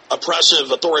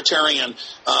oppressive authoritarian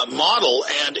model,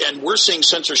 and we're seeing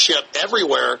censorship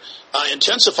everywhere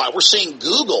intensify. We're seeing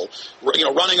Google,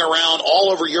 running around all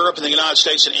over Europe and the United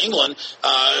States and England,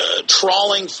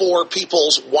 trawling for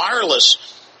people's wireless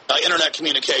Internet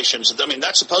communications. I mean,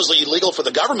 that's supposedly illegal for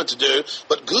the government to do,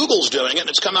 but Google's doing it, and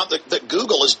it's come out that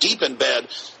Google is deep in bed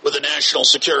with the National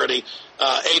Security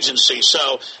Agency.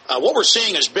 So what we're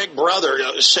seeing is Big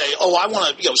Brother say, oh, I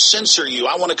want to censor you.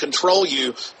 I want to control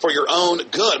you for your own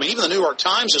good. I mean, even the New York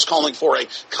Times is calling for a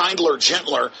kindler,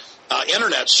 gentler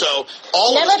Internet. So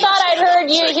never thought I'd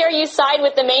hear you side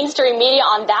with the mainstream media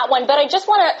on that one, but I just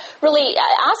want to really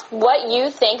ask what you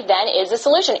think then is the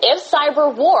solution. If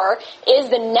cyber war is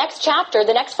the next chapter,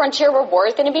 the next frontier where war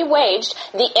is going to be waged,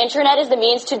 the Internet is the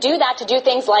means to do that, to do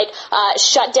things like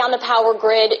shut down the power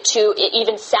grid, to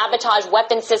even sabotage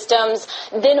weapon systems,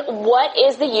 then what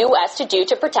is the U.S. to do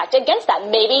to protect against that?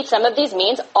 Maybe some of these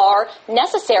means are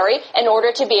necessary in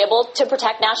order to be able to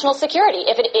protect national security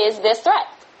if it is this threat.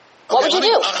 What would you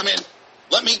do?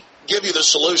 Let me give you the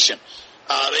solution.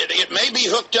 It may be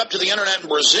hooked up to the Internet in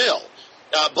Brazil,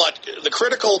 but the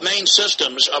critical main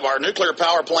systems of our nuclear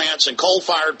power plants and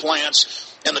coal-fired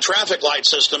plants and the traffic light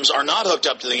systems are not hooked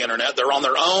up to the Internet. They're on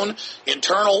their own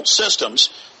internal systems.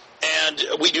 And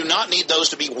we do not need those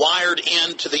to be wired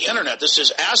into the internet. This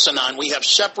is asinine. We have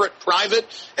separate private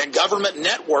and government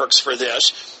networks for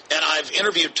this. And I've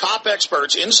interviewed top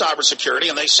experts in cybersecurity,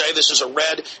 and they say this is a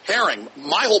red herring.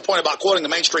 My whole point about quoting the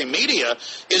mainstream media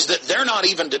is that they're not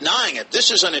even denying it. This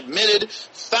is an admitted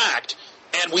fact,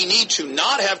 and we need to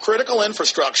not have critical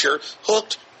infrastructure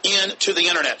hooked into the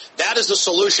internet. That is the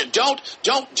solution. Don't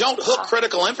hook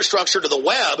critical infrastructure to the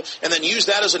web and then use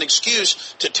that as an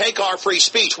excuse to take our free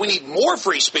speech. We need more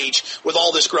free speech with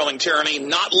all this growing tyranny,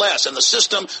 not less. And the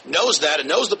system knows that and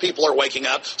knows the people are waking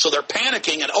up, so they're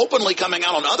panicking and openly coming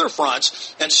out on other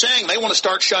fronts and saying they want to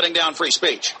start shutting down free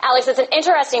speech. Alex, it's an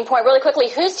interesting point. Really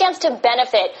quickly, who stands to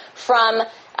benefit from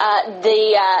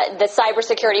the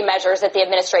cybersecurity measures that the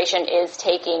administration is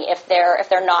taking if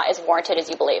they're not as warranted as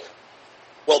you believe?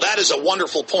 Well, that is a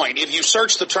wonderful point. If you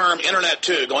search the term Internet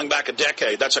 2, going back a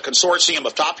decade, that's a consortium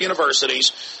of top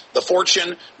universities, the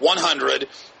Fortune 100,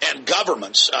 and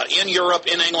governments in Europe,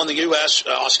 in England, the U.S.,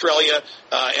 Australia,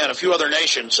 and a few other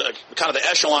nations, kind of the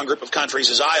echelon group of countries,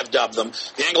 as I have dubbed them,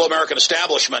 the Anglo-American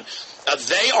establishment.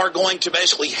 They are going to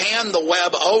basically hand the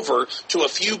web over to a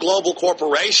few global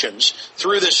corporations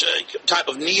through this type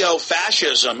of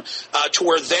neo-fascism to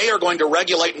where they are going to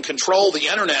regulate and control the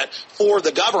internet for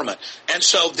the government. And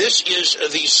so this is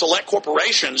the select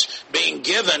corporations being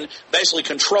given basically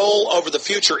control over the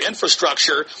future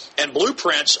infrastructure and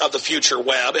blueprints of the future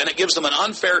web, and it gives them an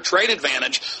unfair trade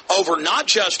advantage over not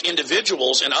just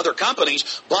individuals and other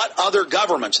companies, but other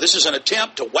governments. This is an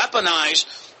attempt to weaponize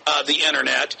the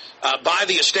internet by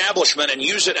the establishment and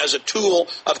use it as a tool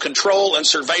of control and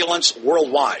surveillance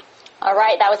worldwide. All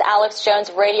right, that was Alex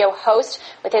Jones, radio host,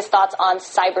 with his thoughts on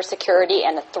cybersecurity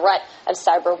and the threat of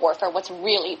cyber warfare, what's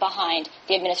really behind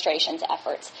the administration's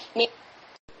efforts.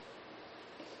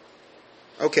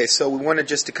 Okay, so we wanted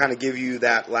just to kind of give you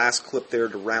that last clip there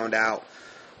to round out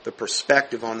the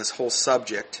perspective on this whole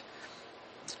subject.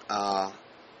 And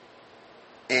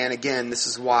again, this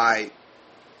is why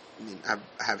I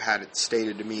have had it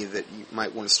stated to me that you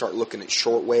might want to start looking at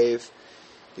shortwave.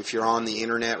 If you're on the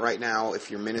internet right now, if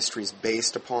your ministry is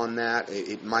based upon that,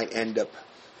 it might end up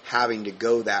having to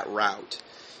go that route.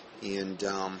 And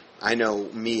I know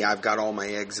me, I've got all my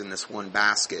eggs in this one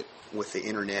basket with the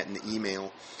internet and the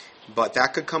email. But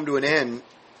that could come to an end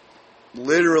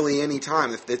literally any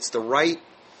time. If it's the right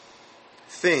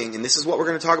thing, and this is what we're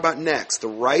going to talk about next, the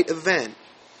right event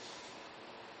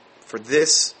for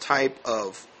this type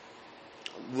of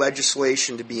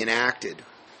legislation to be enacted,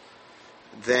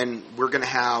 then we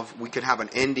could have an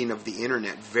ending of the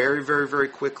internet very, very, very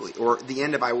quickly. Or the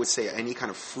end of, I would say, any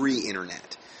kind of free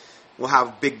internet. We'll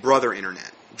have Big Brother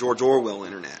internet, George Orwell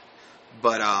internet.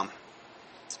 But,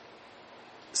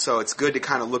 so it's good to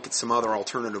kind of look at some other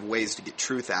alternative ways to get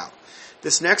truth out.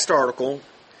 This next article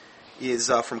is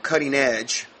from Cutting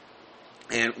Edge,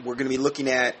 and we're going to be looking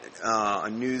at a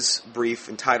news brief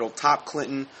entitled Top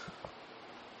Clinton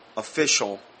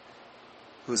Official,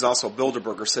 who's also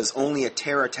Bilderberger, says only a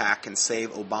terror attack can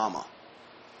save Obama.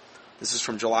 This is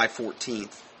from July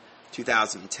 14th,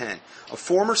 2010. A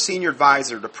former senior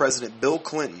advisor to President Bill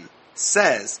Clinton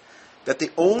says that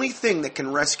the only thing that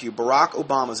can rescue Barack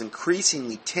Obama's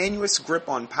increasingly tenuous grip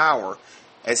on power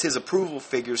as his approval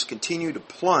figures continue to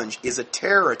plunge is a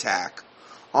terror attack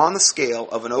on the scale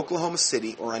of an Oklahoma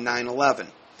City or a 9/11.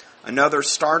 Another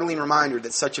startling reminder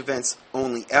that such events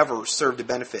only ever serve to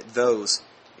benefit those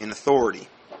in authority.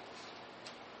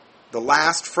 The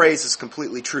last phrase is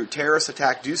completely true. Terrorist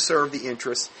attacks do serve the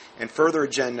interests and further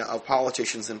agenda of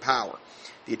politicians in power.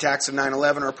 The attacks of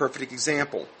 9/11 are a perfect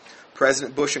example.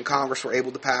 President Bush and Congress were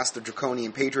able to pass the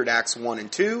draconian Patriot Acts 1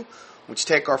 and 2, which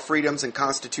take our freedoms and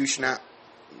constitutionally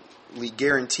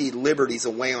guaranteed liberties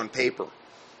away on paper.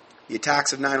 The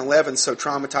attacks of 9/11 so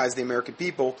traumatized the American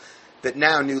people that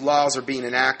now new laws are being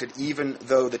enacted even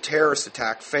though the terrorist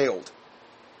attack failed.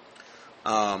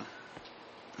 I'm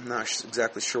not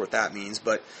exactly sure what that means,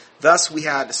 but thus we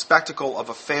had a spectacle of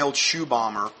a failed shoe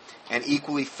bomber and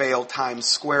equally failed Times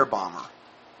Square bomber.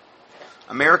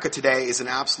 America today is an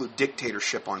absolute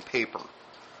dictatorship on paper.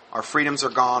 Our freedoms are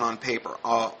gone on paper.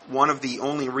 One of the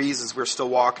only reasons we're still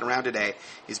walking around today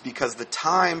is because the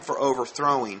time for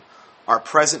overthrowing our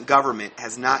present government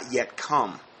has not yet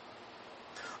come.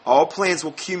 All plans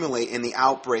will accumulate in the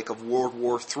outbreak of World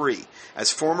War III.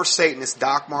 As former Satanist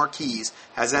Doc Marquise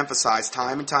has emphasized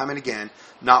time and time and again,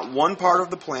 not one part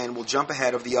of the plan will jump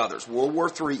ahead of the others. World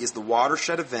War III is the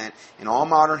watershed event in all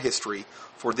modern history,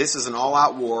 for this is an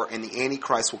all-out war, and the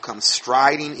Antichrist will come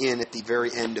striding in at the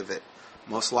very end of it,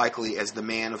 most likely as the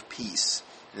man of peace.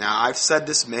 Now, I've said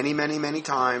this many, many, many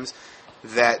times.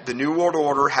 that the New World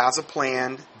Order has a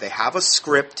plan, they have a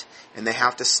script, and they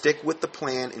have to stick with the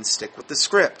plan and stick with the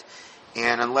script.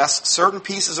 And unless certain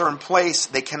pieces are in place,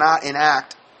 they cannot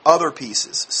enact other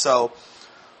pieces. So,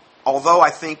 although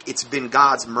I think it's been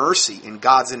God's mercy and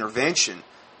God's intervention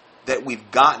that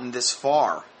we've gotten this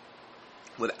far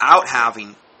without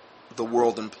having the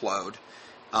world implode,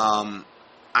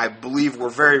 I believe we're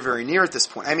very, very near at this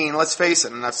point. I mean, let's face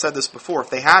it, and I've said this before, if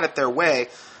they had it their way,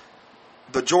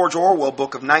 the George Orwell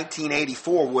book of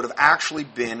 1984 would have actually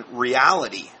been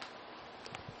reality,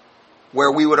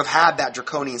 where we would have had that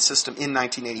draconian system in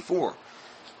 1984.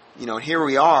 You know, here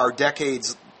we are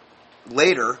decades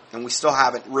later, and we still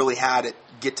haven't really had it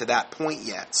get to that point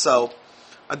yet. So,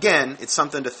 again, it's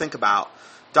something to think about.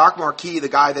 Doc Marquis, the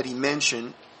guy that he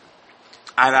mentioned,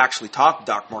 I've actually talked to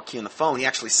Doc Marquis on the phone. He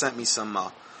actually sent me some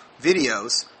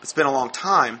videos. It's been a long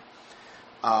time.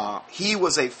 He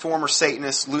was a former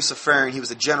Satanist, Luciferian. He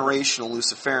was a generational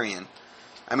Luciferian.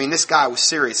 I mean, this guy was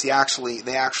serious. They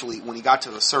actually, when he got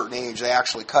to a certain age, they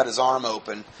actually cut his arm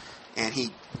open, and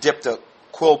he dipped a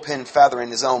quill pen feather in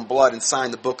his own blood and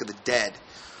signed the Book of the Dead.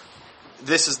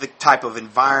 This is the type of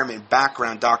environment,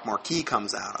 background Doc Marquis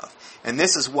comes out of. And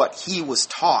this is what he was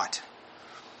taught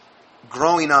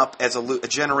growing up as a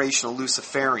generational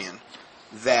Luciferian,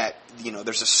 that, you know,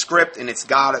 there's a script and it's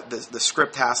got the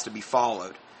script has to be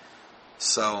followed.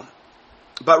 So,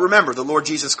 but remember, the Lord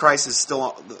Jesus Christ is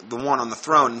still the one on the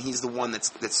throne, and He's the one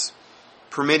that's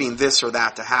permitting this or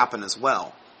that to happen as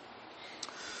well.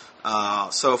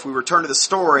 So if we return to the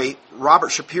story, Robert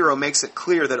Shapiro makes it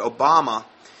clear that Obama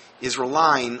is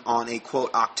relying on a,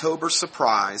 quote, October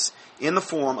surprise in the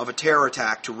form of a terror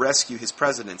attack to rescue his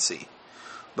presidency.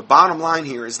 The bottom line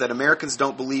here is that Americans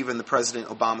don't believe in the President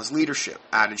Obama's leadership,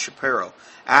 added Shapiro,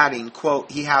 adding, quote,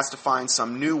 he has to find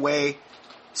some way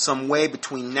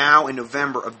between now and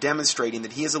November of demonstrating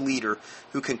that he is a leader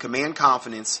who can command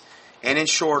confidence, and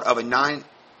short of a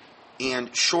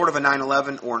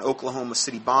 9/11 or an Oklahoma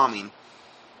City bombing,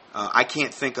 I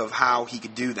can't think of how he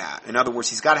could do that. In other words,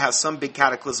 he's got to have some big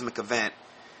cataclysmic event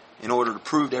in order to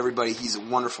prove to everybody he's a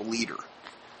wonderful leader.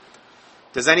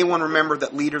 Does anyone remember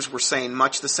that leaders were saying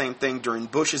much the same thing during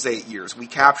Bush's 8 years? We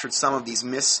captured some of these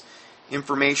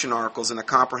misinformation articles in a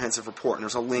comprehensive report, and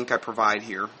there's a link I provide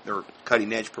here, or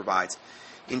Cutting Edge provides,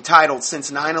 entitled,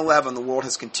 Since 9/11, the world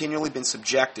has continually been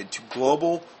subjected to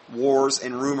global wars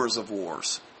and rumors of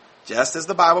wars. Just as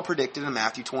the Bible predicted in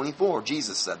Matthew 24,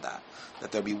 Jesus said that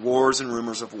there'll be wars and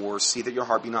rumors of wars. See that your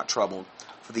heart be not troubled,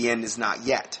 for the end is not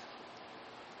yet.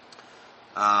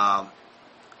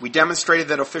 We demonstrated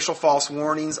that official false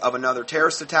warnings of another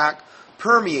terrorist attack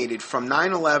permeated from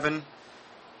 9/11,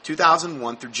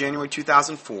 2001 through January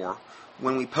 2004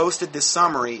 when we posted this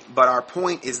summary, but our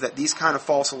point is that these kind of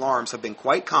false alarms have been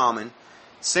quite common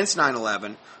since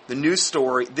 9/11.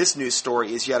 This news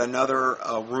story is yet another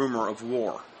rumor of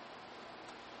war.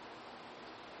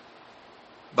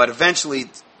 But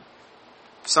eventually,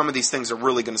 some of these things are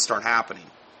really going to start happening.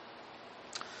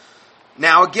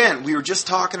 Now, again, we were just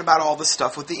talking about all this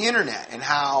stuff with the internet and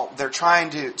how they're trying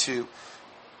to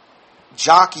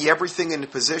jockey everything into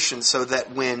position so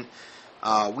that when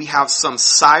we have some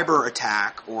cyber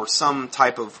attack or some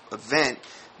type of event,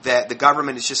 that the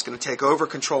government is just going to take over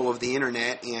control of the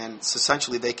internet, and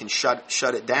essentially they can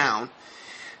shut it down.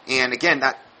 And again,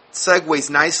 that segues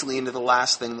nicely into the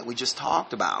last thing that we just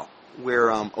talked about, where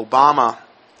Obama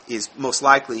is most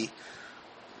likely,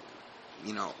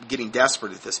 getting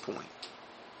desperate at this point.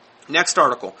 Next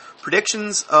article.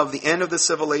 Predictions of the end of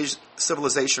the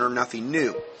civilization are nothing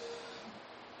new.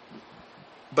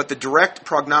 But the direct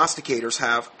prognosticators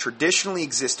have traditionally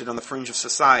existed on the fringe of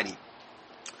society,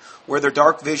 where their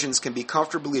dark visions can be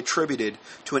comfortably attributed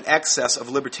to an excess of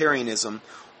libertarianism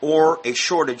or a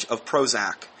shortage of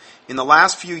Prozac. In the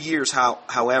last few years,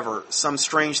 however, some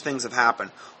strange things have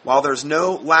happened. While there's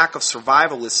no lack of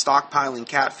survivalists stockpiling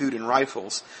cat food and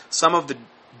rifles, some of the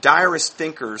direst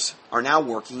thinkers are now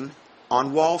working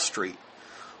on Wall Street,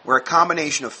 where a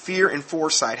combination of fear and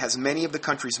foresight has many of the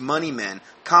country's money men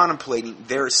contemplating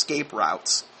their escape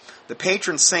routes. The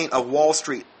patron saint of Wall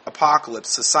Street apocalypse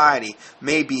society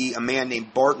may be a man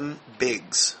named Barton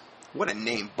Biggs. What a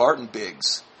name, Barton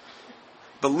Biggs.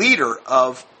 The leader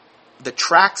of the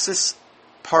Traxxas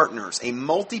Partners, a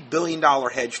multi-billion-dollar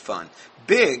hedge fund.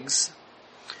 Biggs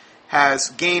has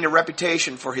gained a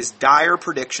reputation for his dire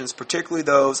predictions, particularly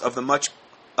those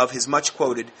of his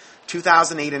much-quoted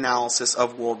 2008 analysis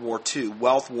of World War II,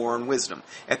 Wealth, War, and Wisdom.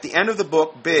 At the end of the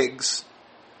book, Biggs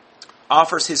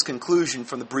offers his conclusion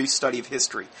from the brief study of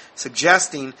history,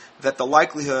 suggesting that the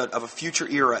likelihood of a future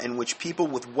era in which people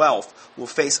with wealth will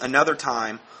face another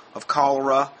time of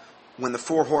cholera, when the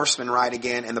four horsemen ride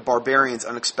again and the barbarians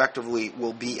unexpectedly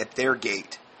will be at their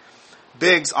gate.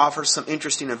 Biggs offers some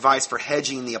interesting advice for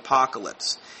hedging the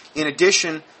apocalypse. In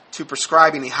addition to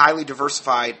prescribing a highly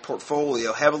diversified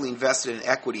portfolio heavily invested in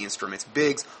equity instruments,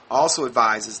 Biggs also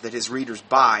advises that his readers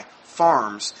buy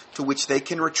farms to which they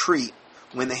can retreat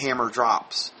when the hammer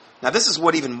drops. Now, this is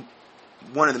what even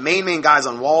one of the main guys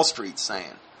on Wall Street's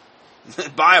saying.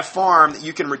 Buy a farm that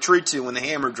you can retreat to when the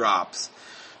hammer drops.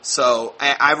 So,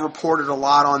 I've reported a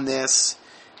lot on this,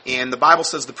 and the Bible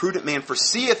says, the prudent man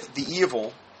foreseeth the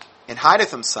evil and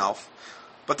hideth himself,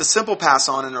 but the simple pass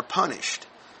on and are punished.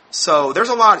 So, there's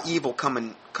a lot of evil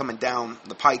coming down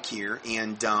the pike here,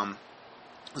 and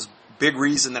there's a big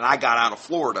reason that I got out of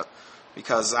Florida,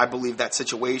 because I believe that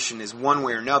situation is one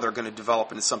way or another going to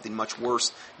develop into something much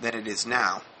worse than it is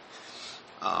now.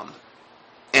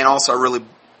 And also, I really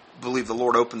believe the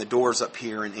Lord opened the doors up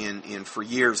here, and for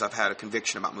years I've had a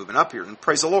conviction about moving up here, and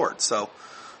praise the Lord. So,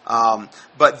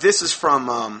 but this is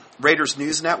from Raiders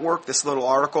News Network, this little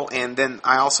article, and then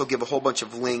I also give a whole bunch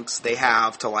of links they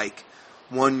have to, like,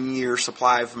 1 year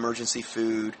supply of emergency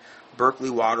food, Berkeley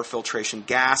water filtration,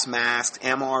 gas masks,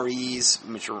 MREs,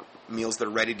 which are meals that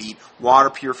are ready to eat, water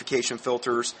purification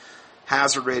filters,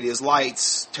 hazard radios,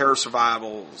 lights, terror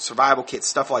survival kits,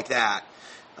 stuff like that.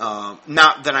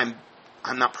 Not that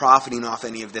I'm not profiting off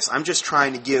any of this. I'm just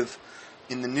trying to give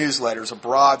in the newsletters a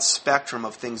broad spectrum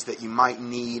of things that you might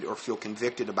need or feel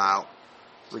convicted about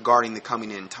regarding the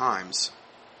coming end times.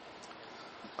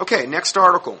 Okay, next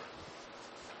article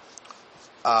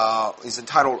is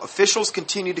entitled, Officials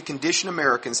Continue to Condition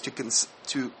Americans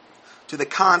to the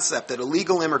concept that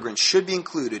illegal immigrants should be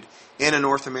included in a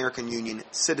North American Union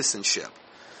citizenship.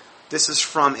 This is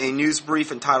from a news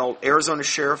brief entitled, Arizona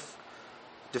Sheriff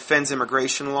Defends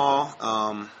Immigration Law.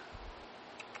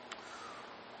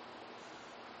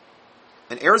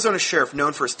 An Arizona sheriff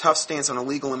known for his tough stance on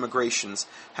illegal immigrations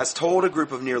has told a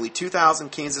group of nearly 2,000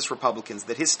 Kansas Republicans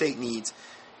that his state needs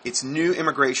its new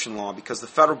immigration law because the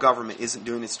federal government isn't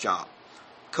doing its job.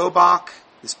 Kobach,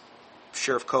 this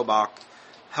Sheriff Kobach,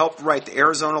 helped write the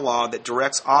Arizona law that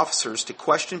directs officers to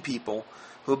question people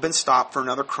who have been stopped for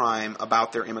another crime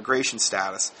about their immigration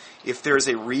status if there is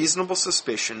a reasonable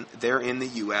suspicion they're in the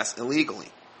U.S. illegally.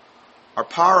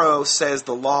 Arparo says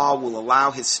the law will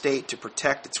allow his state to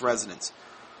protect its residents.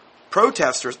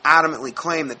 Protesters adamantly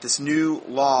claim that this new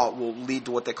law will lead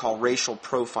to what they call racial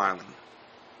profiling.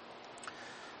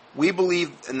 We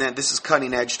believe, and that this is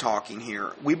cutting edge talking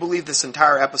here, we believe this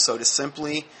entire episode is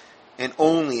simply and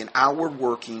only an outward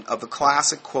working of the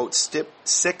classic, quote,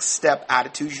 six-step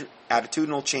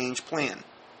attitudinal change plan.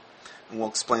 And we'll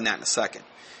explain that in a second.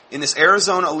 In this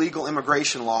Arizona illegal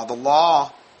immigration law, the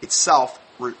law itself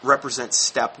represents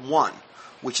step one,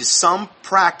 which is some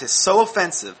practice so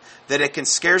offensive that it can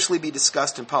scarcely be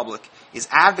discussed in public, is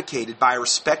advocated by a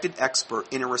respected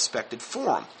expert in a respected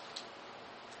forum.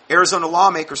 Arizona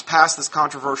lawmakers passed this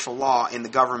controversial law and the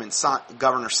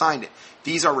governor signed it.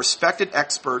 These are respected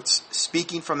experts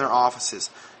speaking from their offices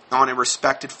on a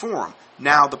respected forum.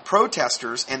 Now, the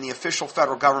protesters and the official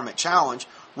federal government challenge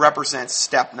represents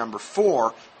step number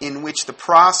 4, in which the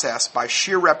process, by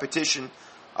sheer repetition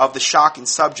of the shocking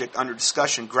subject under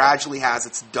discussion, gradually has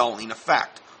its dulling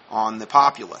effect on the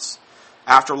populace.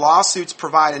 After lawsuits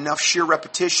provide enough sheer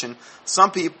repetition,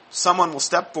 someone will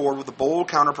step forward with a bold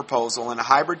counterproposal and a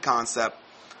hybrid concept,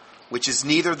 which is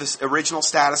neither the original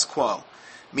status quo,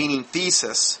 meaning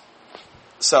thesis.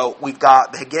 So we've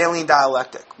got the Hegelian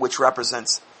dialectic, which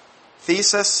represents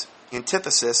thesis,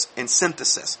 antithesis, and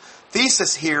synthesis.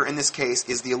 Thesis here, in this case,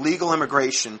 is the illegal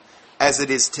immigration as it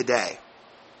is today.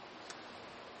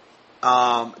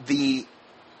 The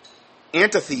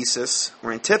antithesis,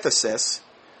 or antithesis,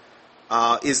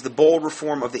 is the bold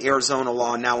reform of the Arizona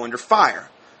law now under fire.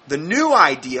 The new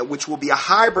idea, which will be a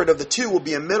hybrid of the two, will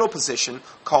be a middle position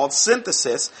called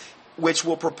synthesis, which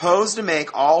will propose to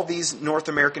make all these North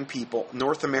American people,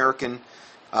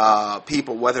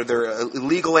 whether they're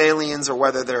illegal aliens or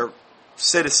whether they're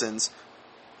citizens,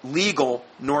 legal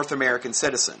North American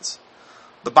citizens.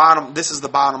 This is the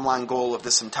bottom line goal of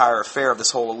this entire affair, of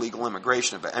this whole illegal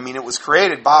immigration event. I mean, it was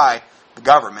created by the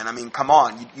government. I mean, come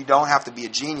on. You don't have to be a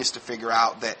genius to figure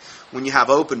out that when you have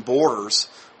open borders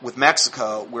with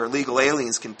Mexico where illegal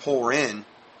aliens can pour in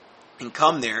and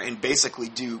come there and basically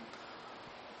do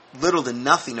little to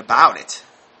nothing about it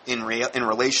in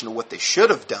relation to what they should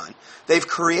have done, they've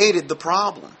created the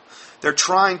problem. They're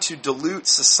trying to dilute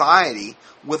society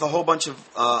with a whole bunch of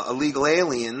illegal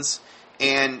aliens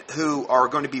and who are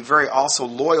going to be very also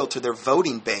loyal to their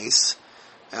voting base.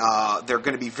 They're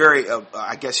going to be very,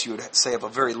 I guess you would say, of a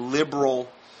very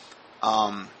liberal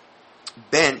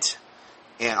bent,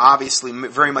 and obviously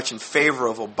very much in favor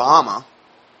of Obama.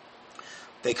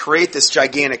 They create this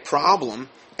gigantic problem,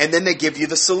 and then they give you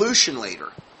the solution later.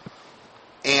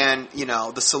 And,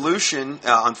 the solution,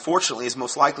 unfortunately, is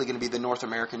most likely going to be the North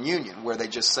American Union, where they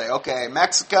just say, okay,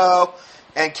 Mexico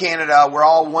and Canada, we're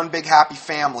all one big happy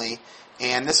family,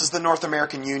 and this is the North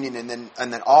American Union, and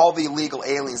then all the illegal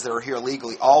aliens that are here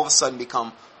illegally all of a sudden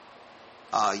become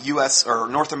U.S. or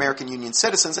North American Union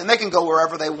citizens, and they can go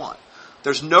wherever they want.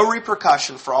 There's no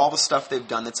repercussion for all the stuff they've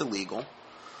done that's illegal.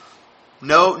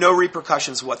 No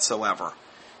repercussions whatsoever.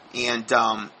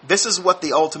 And this is what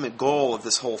the ultimate goal of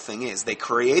this whole thing is. They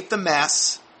create the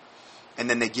mess, and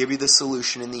then they give you the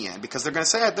solution in the end. Because they're going to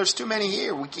say, there's too many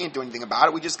here. We can't do anything about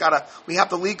it. We have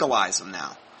to legalize them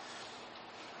now.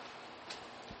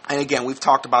 And again, we've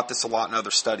talked about this a lot in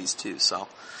other studies too. So,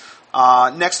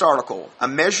 next article. A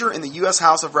measure in the U.S.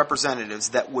 House of Representatives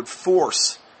that would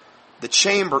force the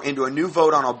chamber into a new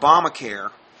vote on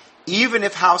Obamacare, even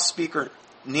if House Speaker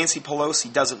Nancy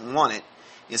Pelosi doesn't want it,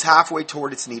 is halfway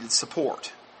toward its needed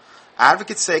support.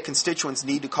 Advocates say constituents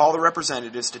need to call the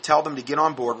representatives to tell them to get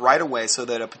on board right away so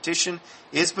that a petition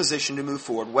is positioned to move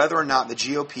forward whether or not the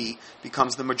GOP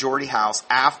becomes the majority House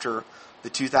after the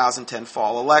 2010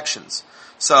 fall elections.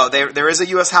 So there is a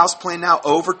U.S. House plan now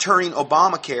overturning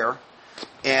Obamacare,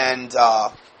 and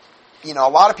a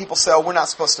lot of people say, we're not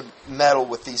supposed to meddle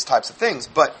with these types of things.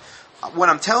 But what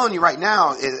I'm telling you right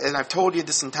now, and I've told you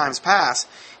this in times past,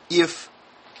 if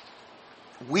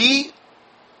we,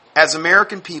 as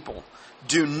American people,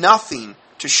 do nothing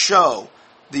to show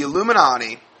the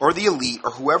Illuminati or the elite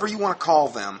or whoever you want to call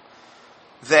them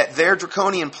that their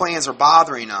draconian plans are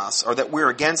bothering us or that we're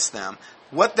against them,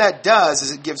 what that does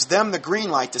is it gives them the green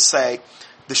light to say,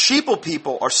 the sheeple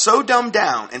people are so dumbed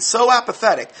down and so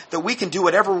apathetic that we can do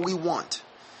whatever we want.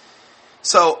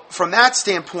 So from that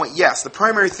standpoint, yes, the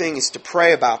primary thing is to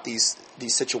pray about these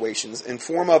situations,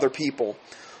 inform other people.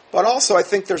 But also, I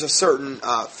think there's a certain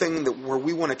thing where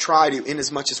we want to try to, in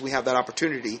as much as we have that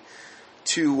opportunity,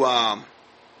 to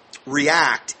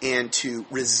react and to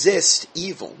resist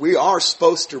evil. We are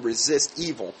supposed to resist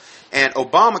evil. And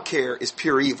Obamacare is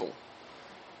pure evil.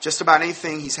 Just about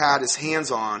anything he's had his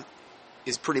hands on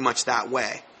is pretty much that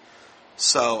way.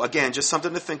 So, again, just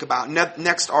something to think about.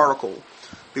 Next article.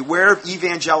 Beware of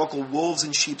evangelical wolves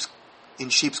in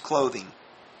sheep's clothing.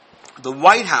 The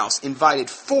White House invited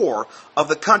 4 of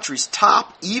the country's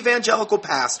top evangelical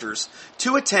pastors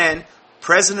to attend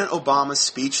President Obama's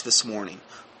speech this morning.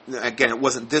 Again, it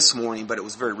wasn't this morning, but it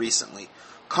was very recently.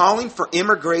 Calling for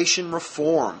immigration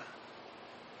reform.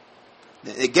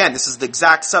 Again, this is the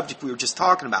exact subject we were just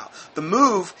talking about. The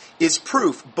move is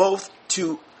proof both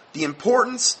to the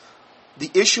importance the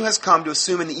issue has come to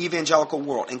assume in the evangelical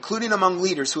world, including among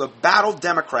leaders who have battled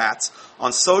Democrats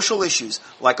on social issues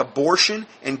like abortion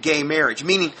and gay marriage.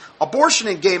 Meaning, abortion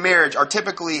and gay marriage are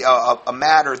typically a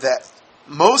matter that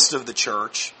most of the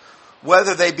church,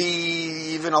 whether they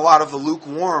be even a lot of the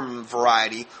lukewarm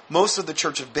variety, most of the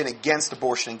church have been against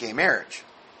abortion and gay marriage.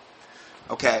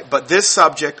 Okay, but this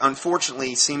subject,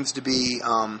 unfortunately, seems to be,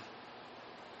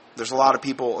 there's a lot of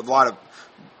people,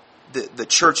 the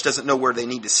church doesn't know where they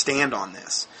need to stand on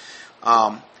this.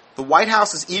 The White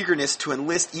House's eagerness to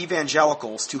enlist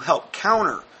evangelicals to help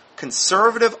counter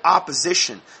conservative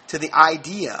opposition to the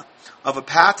idea of a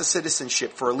path to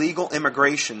citizenship for illegal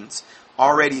immigrations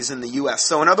already is in the U.S.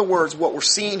 So in other words, what we're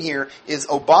seeing here is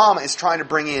Obama is trying to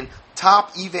bring in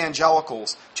top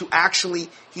evangelicals to actually,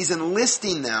 he's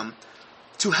enlisting them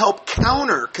to help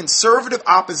counter conservative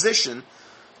opposition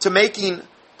to making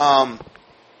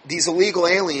these illegal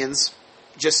aliens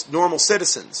just normal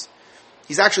citizens.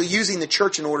 He's actually using the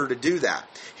church in order to do that.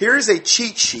 Here is a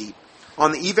cheat sheet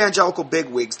on the evangelical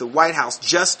bigwigs the White House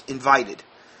just invited.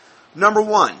 Number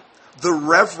 1, the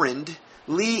Reverend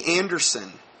Lee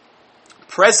Anderson,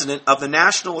 president of the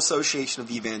National Association of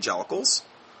Evangelicals.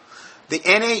 The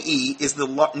NAE is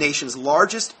the nation's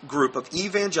largest group of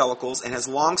evangelicals and has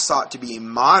long sought to be a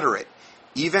moderate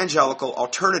evangelical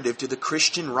alternative to the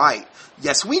Christian right.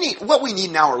 Yes, what we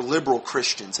need now are liberal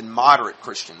Christians and moderate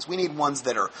Christians. We need ones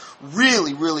that are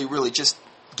really, really, really just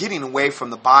getting away from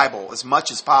the Bible as much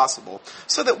as possible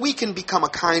so that we can become a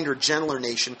kinder, gentler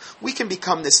nation. We can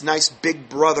become this nice big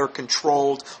brother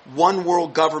controlled one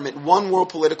world government, one world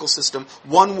political system,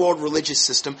 one world religious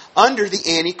system under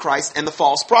the Antichrist and the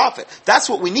false prophet. That's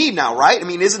what we need now, right? I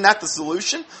mean, isn't that the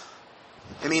solution?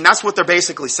 I mean, that's what they're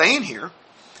basically saying here.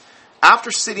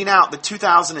 After sitting out the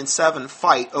 2007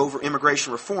 fight over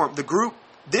immigration reform,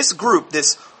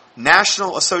 this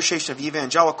National Association of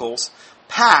Evangelicals,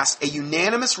 passed a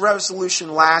unanimous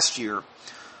resolution last year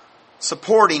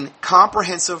supporting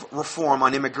comprehensive reform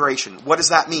on immigration. What does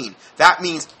that mean? That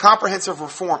means comprehensive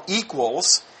reform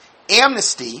equals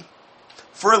amnesty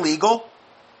for illegal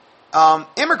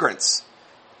immigrants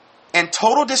and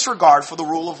total disregard for the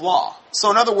rule of law.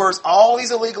 So in other words, all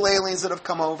these illegal aliens that have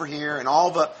come over here and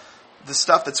all the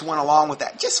stuff that's went along with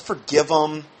that, just forgive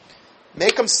them,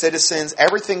 make them citizens,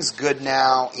 everything's good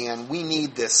now, and we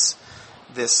need this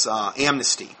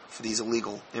amnesty for these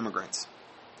illegal immigrants.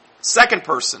 Second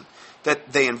person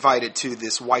that they invited to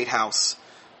this White House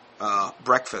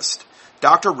breakfast,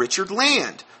 Dr. Richard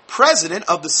Land, president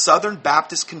of the Southern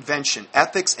Baptist Convention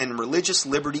Ethics and Religious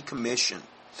Liberty Commission.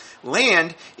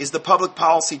 Land is the public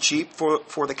policy chief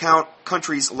for the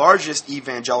country's largest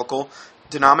evangelical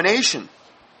denomination,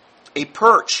 a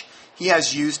perch he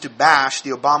has used to bash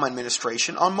the Obama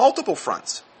administration on multiple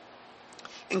fronts,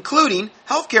 including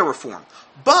healthcare reform.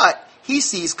 But he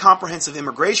sees comprehensive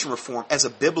immigration reform as a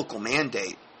biblical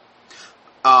mandate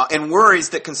and worries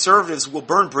that conservatives will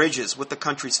burn bridges with the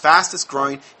country's fastest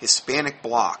growing Hispanic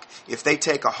bloc if they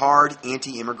take a hard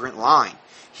anti-immigrant line.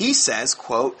 He says,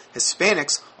 quote,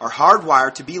 Hispanics are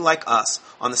hardwired to be like us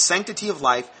on the sanctity of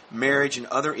life, marriage, and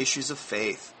other issues of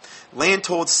faith. Land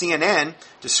told CNN,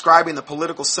 describing the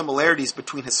political similarities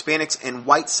between Hispanics and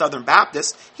white Southern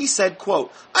Baptists, he said,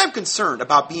 quote, I'm concerned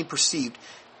about being perceived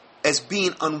as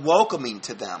being unwelcoming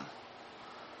to them.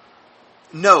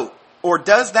 Note, or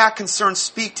does that concern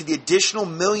speak to the additional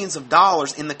millions of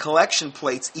dollars in the collection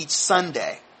plates each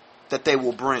Sunday that they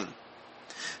will bring?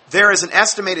 There is an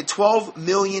estimated 12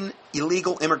 million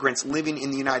illegal immigrants living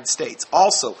in the United States.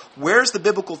 Also, where's the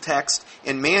biblical text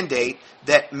and mandate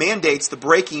that mandates the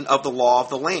breaking of the law of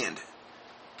the land?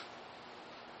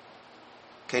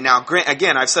 Okay, now,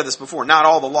 again, I've said this before, not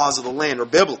all the laws of the land are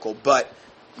biblical, but,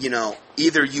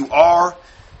 either you are,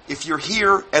 if you're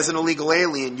here as an illegal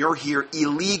alien, you're here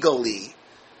illegally.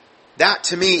 That,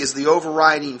 to me, is the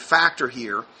overriding factor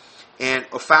here. And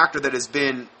a factor that has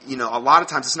been, a lot of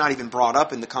times it's not even brought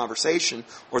up in the conversation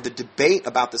or the debate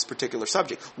about this particular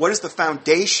subject. What is the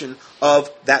foundation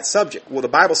of that subject? Well, the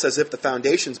Bible says if the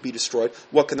foundations be destroyed,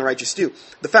 what can the righteous do?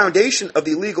 The foundation of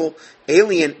the illegal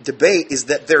alien debate is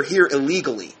that they're here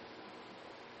illegally.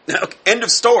 End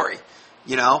of story.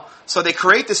 So they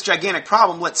create this gigantic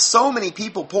problem, let so many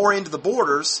people pour into the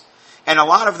borders. And a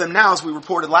lot of them now, as we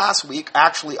reported last week,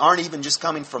 actually aren't even just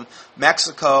coming from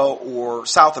Mexico or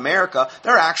South America.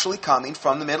 They're actually coming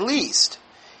from the Middle East.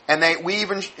 And we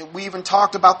even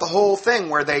talked about the whole thing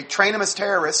where they train them as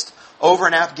terrorists over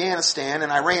in Afghanistan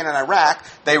and Iran and Iraq.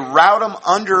 They route them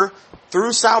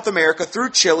through South America,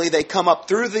 through Chile. They come up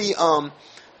through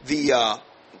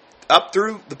up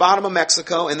through the bottom of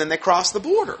Mexico, and then they cross the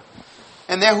border.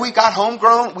 And then we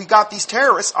got these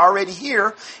terrorists already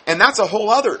here, and that's a whole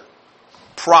other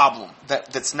problem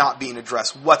that's not being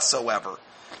addressed whatsoever.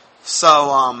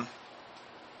 So,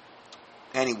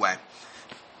 anyway,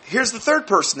 here's the third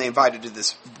person they invited to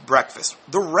this breakfast,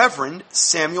 the Reverend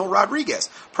Samuel Rodriguez,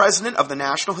 president of the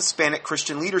National Hispanic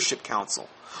Christian Leadership Council.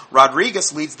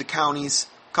 Rodriguez leads the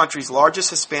country's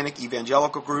largest Hispanic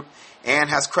evangelical group and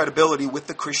has credibility with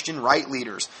the Christian right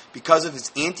leaders because of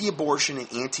his anti-abortion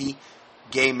and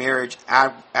anti-gay marriage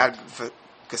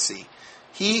advocacy.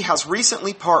 He has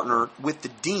recently partnered with the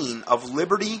Dean of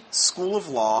Liberty School of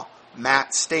Law,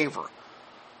 Matt Staver.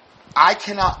 I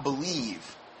cannot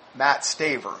believe Matt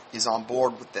Staver is on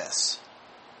board with this.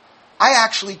 I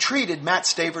actually treated Matt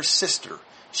Staver's sister.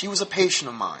 She was a patient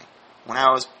of mine when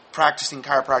I was practicing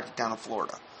chiropractic down in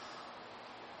Florida.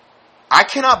 I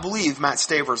cannot believe Matt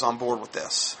Staver is on board with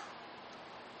this.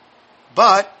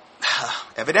 But,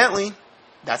 evidently,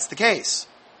 that's the case.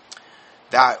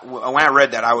 When I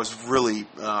read that, I was really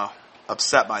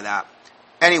upset by that.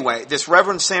 Anyway, this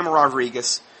Reverend Samuel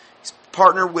Rodriguez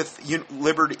partnered with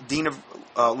Dean of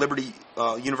Liberty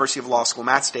University of Law School,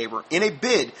 Matt Staver, in a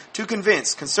bid to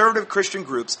convince conservative Christian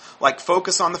groups like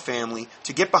Focus on the Family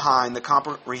to get behind the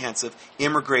comprehensive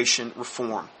immigration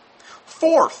reform.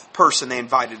 Fourth person they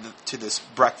invited to this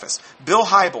breakfast, Bill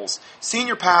Hybels,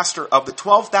 senior pastor of the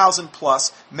 12,000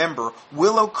 plus member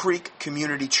Willow Creek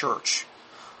Community Church,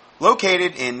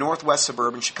 located in northwest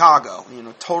suburban Chicago,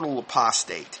 total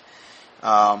apostate.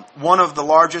 One of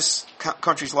the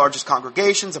country's largest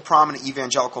congregations, a prominent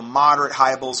evangelical moderate,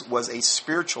 Hybels was a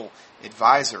spiritual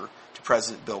advisor to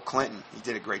President Bill Clinton. He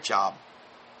did a great job.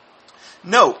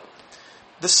 Note,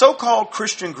 the so-called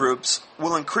Christian groups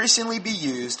will increasingly be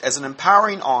used as an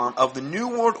empowering arm of the New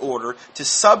World Order to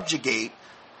subjugate,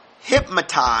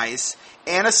 hypnotize,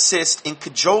 and assist in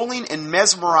cajoling and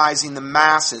mesmerizing the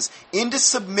masses into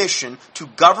submission to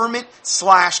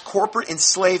government/corporate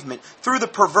enslavement through the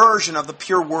perversion of the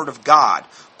pure word of God.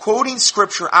 quoting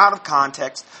scripture out of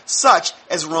context, such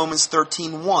as Romans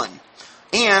 13:1.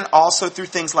 And also through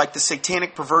things like the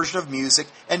satanic perversion of music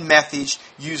and methods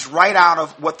used right out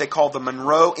of what they call the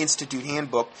Monroe Institute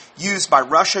Handbook, used by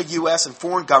Russia, U.S., and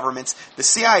foreign governments, the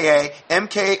CIA,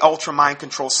 MK Ultra mind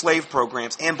control slave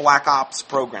programs, and black ops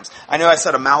programs. I know I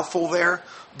said a mouthful there.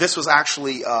 This was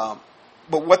actually,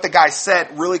 but what the guy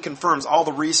said really confirms all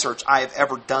the research I have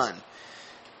ever done.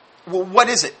 Well, what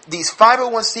is it? These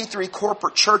 501c3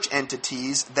 corporate church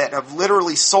entities that have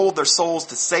literally sold their souls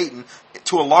to Satan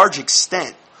to a large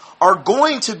extent are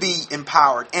going to be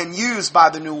empowered and used by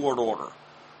the New World Order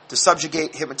to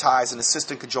subjugate, hypnotize, and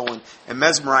assist in cajoling and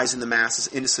mesmerizing the masses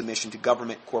into submission to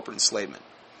government corporate enslavement.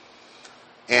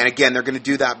 And again, they're going to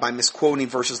do that by misquoting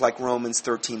verses like Romans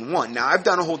 13:1. Now, I've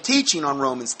done a whole teaching on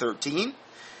Romans 13.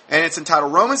 And it's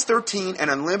entitled Romans 13 and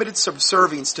Unlimited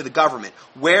Subservience to the Government.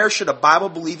 Where should a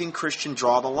Bible-believing Christian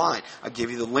draw the line? I'll give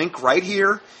you the link right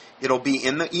here. It'll be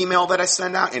in the email that I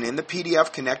send out and in the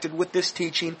PDF connected with this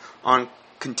teaching on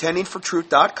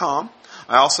contendingfortruth.com.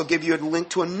 I also give you a link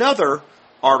to another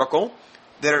article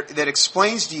that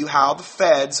explains to you how the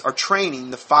feds are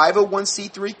training the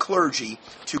 501c3 clergy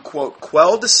to, quote,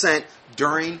 quell dissent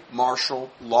during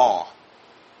martial law.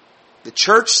 The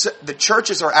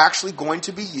churches are actually going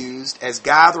to be used as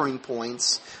gathering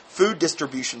points, food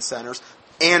distribution centers,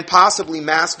 and possibly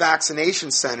mass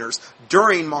vaccination centers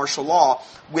during martial law,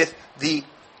 with the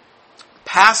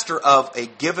pastor of a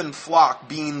given flock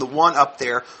being the one up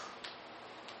there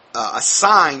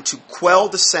assigned to quell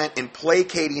dissent and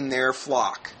placating their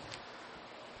flock.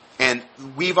 And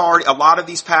a lot of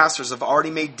these pastors have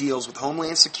already made deals with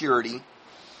Homeland Security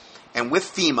and with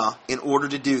FEMA in order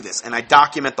to do this. And I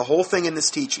document the whole thing in this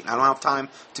teaching. I don't have time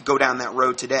to go down that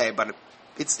road today, but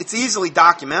it's easily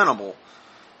documentable.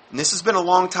 And this has been a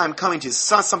long time coming to.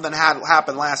 It's not something that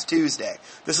happened last Tuesday.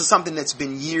 This is something that's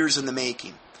been years in the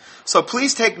making. So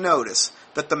please take notice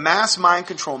that the mass mind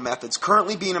control methods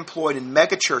currently being employed in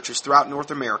mega churches throughout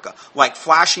North America, like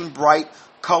flashing bright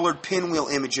colored pinwheel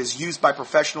images used by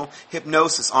professional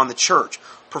hypnosis on the church,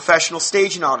 professional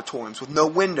staging auditoriums with no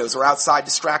windows or outside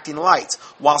distracting lights,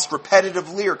 whilst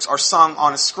repetitive lyrics are sung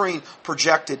on a screen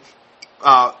projected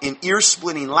in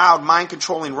ear-splitting, loud,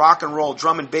 mind-controlling rock and roll,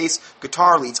 drum and bass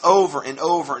guitar leads over and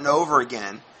over and over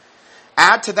again.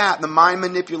 Add to that the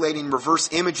mind-manipulating reverse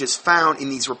images found in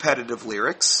these repetitive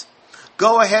lyrics.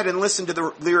 Go ahead and listen to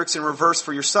the lyrics in reverse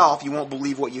for yourself. You won't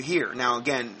believe what you hear. Now,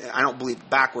 again, I don't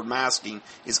believe backward masking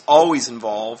is always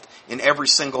involved in every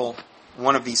single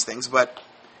one of these things, but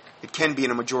it can be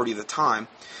in a majority of the time.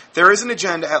 There is an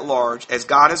agenda at large, as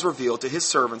God has revealed to His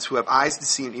servants who have eyes to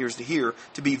see and ears to hear,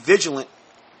 to be vigilant,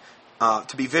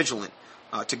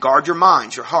 to guard your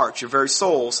minds, your hearts, your very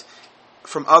souls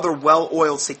from the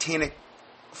well-oiled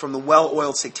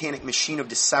satanic machine of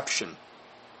deception.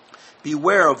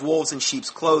 Beware of wolves in sheep's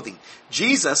clothing.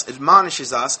 Jesus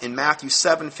admonishes us in Matthew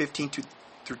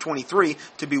 7:15-23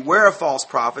 to beware of false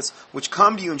prophets, which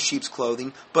come to you in sheep's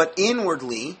clothing, but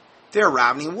inwardly they are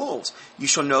ravening wolves. You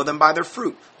shall know them by their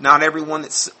fruit. Not everyone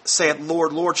that saith,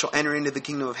 Lord, Lord, shall enter into the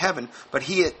kingdom of heaven, but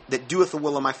he that doeth the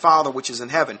will of my Father which is in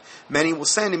heaven. Many will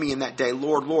say to me in that day,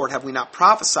 Lord, Lord, have we not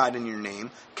prophesied in your name,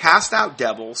 cast out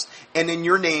devils, and in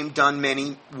your name done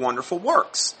many wonderful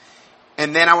works?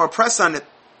 And then I will profess unto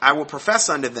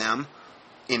them,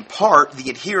 in part, the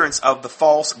adherence of the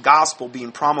false gospel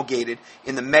being promulgated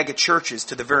in the mega churches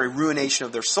to the very ruination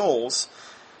of their souls.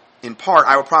 In part,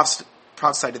 I will prophesy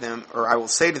to them, or I will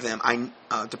say to them,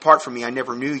 depart from me, I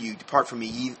never knew you. Depart from me,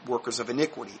 ye workers of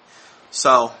iniquity.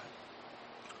 So,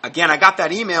 again, I got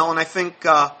that email, and I think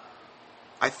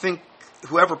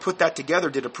whoever put that together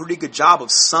did a pretty good job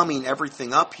of summing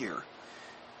everything up here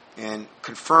and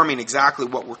confirming exactly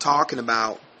what we're talking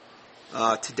about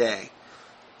today.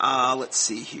 Let's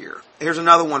see here. Here's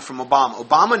another one from Obama.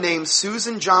 Obama named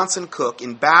Susan Johnson Cook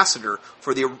ambassador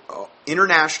for the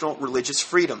International Religious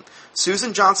Freedom.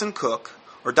 Susan Johnson Cook,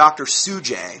 or Dr.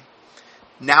 Sujay,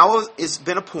 now has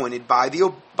been appointed by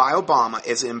Obama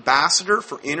as ambassador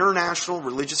for International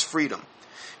Religious Freedom.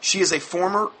 She is a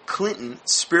former Clinton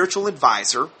spiritual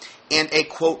advisor and a,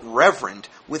 quote, reverend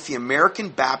with the American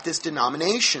Baptist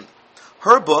denomination.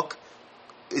 Her book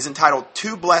is entitled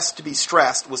Too Blessed to be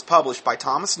Stressed, was published by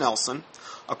Thomas Nelson,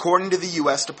 according to the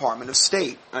U.S. Department of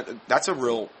State. That's a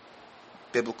real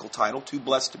biblical title, Too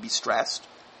Blessed to be Stressed.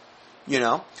 You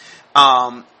know.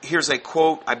 Here's a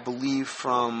quote, I believe,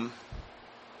 from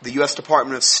the U.S.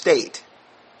 Department of State.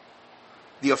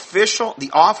 The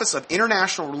Office of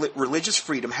International Religious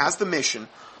Freedom has the mission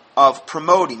of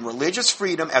promoting religious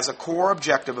freedom as a core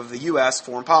objective of the U.S.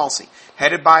 foreign policy,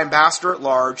 headed by Ambassador at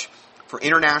Large for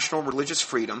International Religious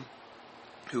Freedom,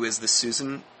 who is the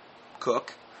Susan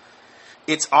Cook.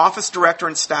 Its office director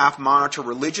and staff monitor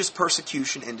religious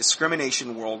persecution and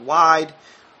discrimination worldwide,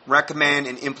 recommend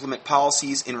and implement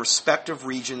policies in respective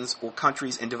regions or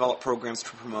countries, and develop programs to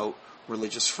promote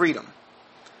religious freedom.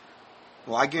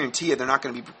 Well, I guarantee you they're not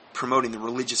going to be promoting the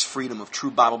religious freedom of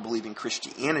true Bible-believing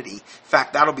Christianity. In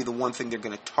fact, that'll be the one thing they're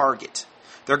going to target.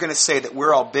 They're going to say that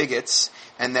we're all bigots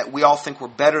and that we all think we're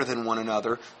better than one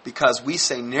another because we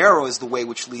say narrow is the way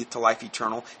which leadeth to life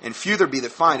eternal, and few there be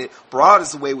that find it. Broad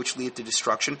is the way which leadeth to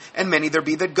destruction, and many there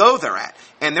be that go thereat.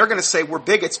 And they're going to say we're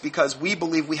bigots because we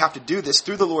believe we have to do this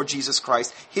through the Lord Jesus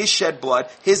Christ, His shed blood,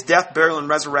 His death, burial, and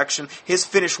resurrection, His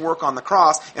finished work on the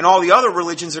cross. And all the other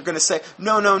religions are going to say,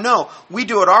 no, we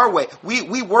do it our way.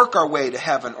 We work our way to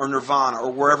heaven or nirvana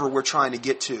or wherever we're trying to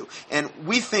get to. And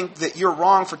we think that you're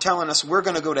wrong for telling us we're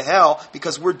going to go to hell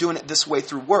because we're doing it this way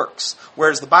through works.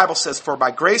 Whereas the Bible says, for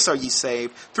by grace are ye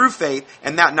saved through faith,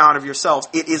 and that not of yourselves.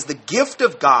 It is the gift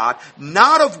of God,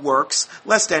 not of works,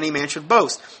 lest any man should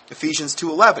boast. Ephesians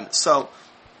 2:11. So,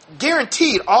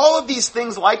 guaranteed, all of these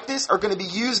things like this are going to be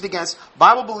used against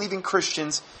Bible-believing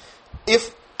Christians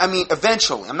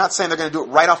eventually. I'm not saying they're going to do it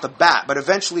right off the bat, but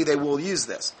eventually they will use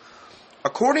this.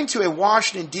 According to a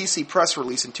Washington, D.C. press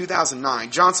release in 2009,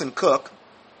 Johnson Cook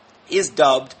is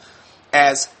dubbed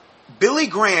as Billy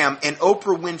Graham and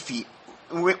Oprah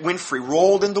Winfrey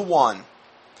rolled into one.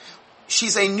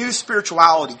 She's a new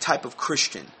spirituality type of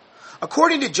Christian.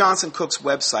 According to Johnson Cook's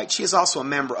website, she is also a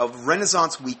member of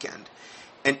Renaissance Weekend,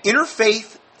 an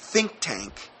interfaith think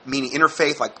tank, meaning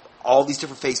interfaith like all these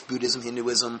different faiths, Buddhism,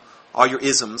 Hinduism, all your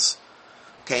isms.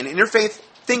 Okay, an interfaith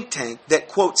think tank that,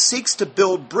 quote, seeks to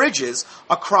build bridges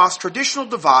across traditional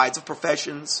divides of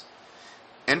professions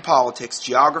and politics,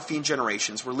 geography and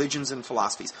generations, religions and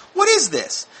philosophies. What is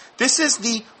this? This is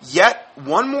the yet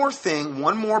one more thing,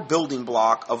 one more building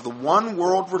block of the one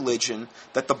world religion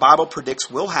that the Bible predicts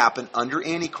will happen under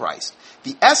Antichrist.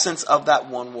 The essence of that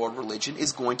one world religion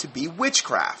is going to be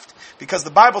witchcraft. Because the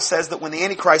Bible says that when the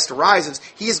Antichrist arises,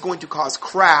 he is going to cause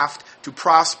craft to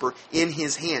prosper in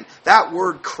his hand. That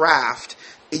word craft,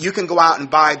 you can go out and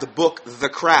buy the book The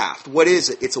Craft. What is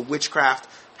it? It's a witchcraft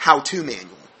how-to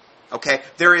manual. Okay,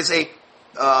 there is a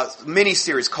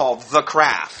mini-series called The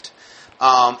Craft.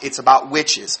 It's about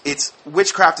witches.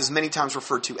 Witchcraft is many times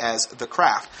referred to as the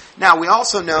craft. Now, we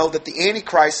also know that the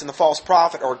Antichrist and the false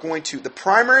prophet are going to, the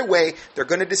primary way they're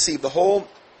going to deceive the whole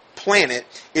planet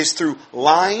is through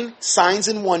lying, signs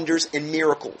and wonders, and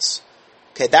miracles.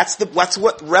 Okay, that's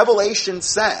what Revelation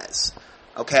says.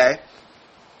 Okay?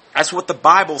 That's what the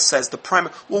Bible says.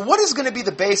 Well, what is going to be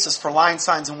the basis for lying,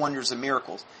 signs, and wonders and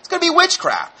miracles? It's going to be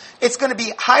witchcraft. It's going to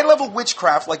be high-level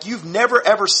witchcraft like you've never,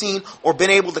 ever seen or been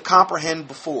able to comprehend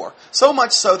before. So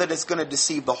much so that it's going to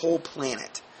deceive the whole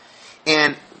planet.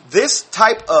 And this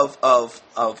type of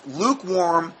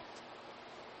lukewarm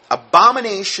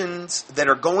abominations that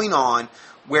are going on,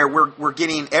 where we're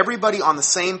getting everybody on the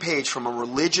same page from a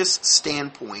religious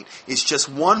standpoint, is just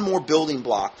one more building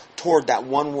block toward that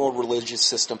one world religious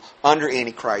system under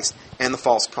Antichrist and the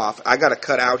false prophet. I got to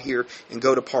cut out here and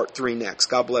go to part 3 next.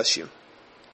 God bless you.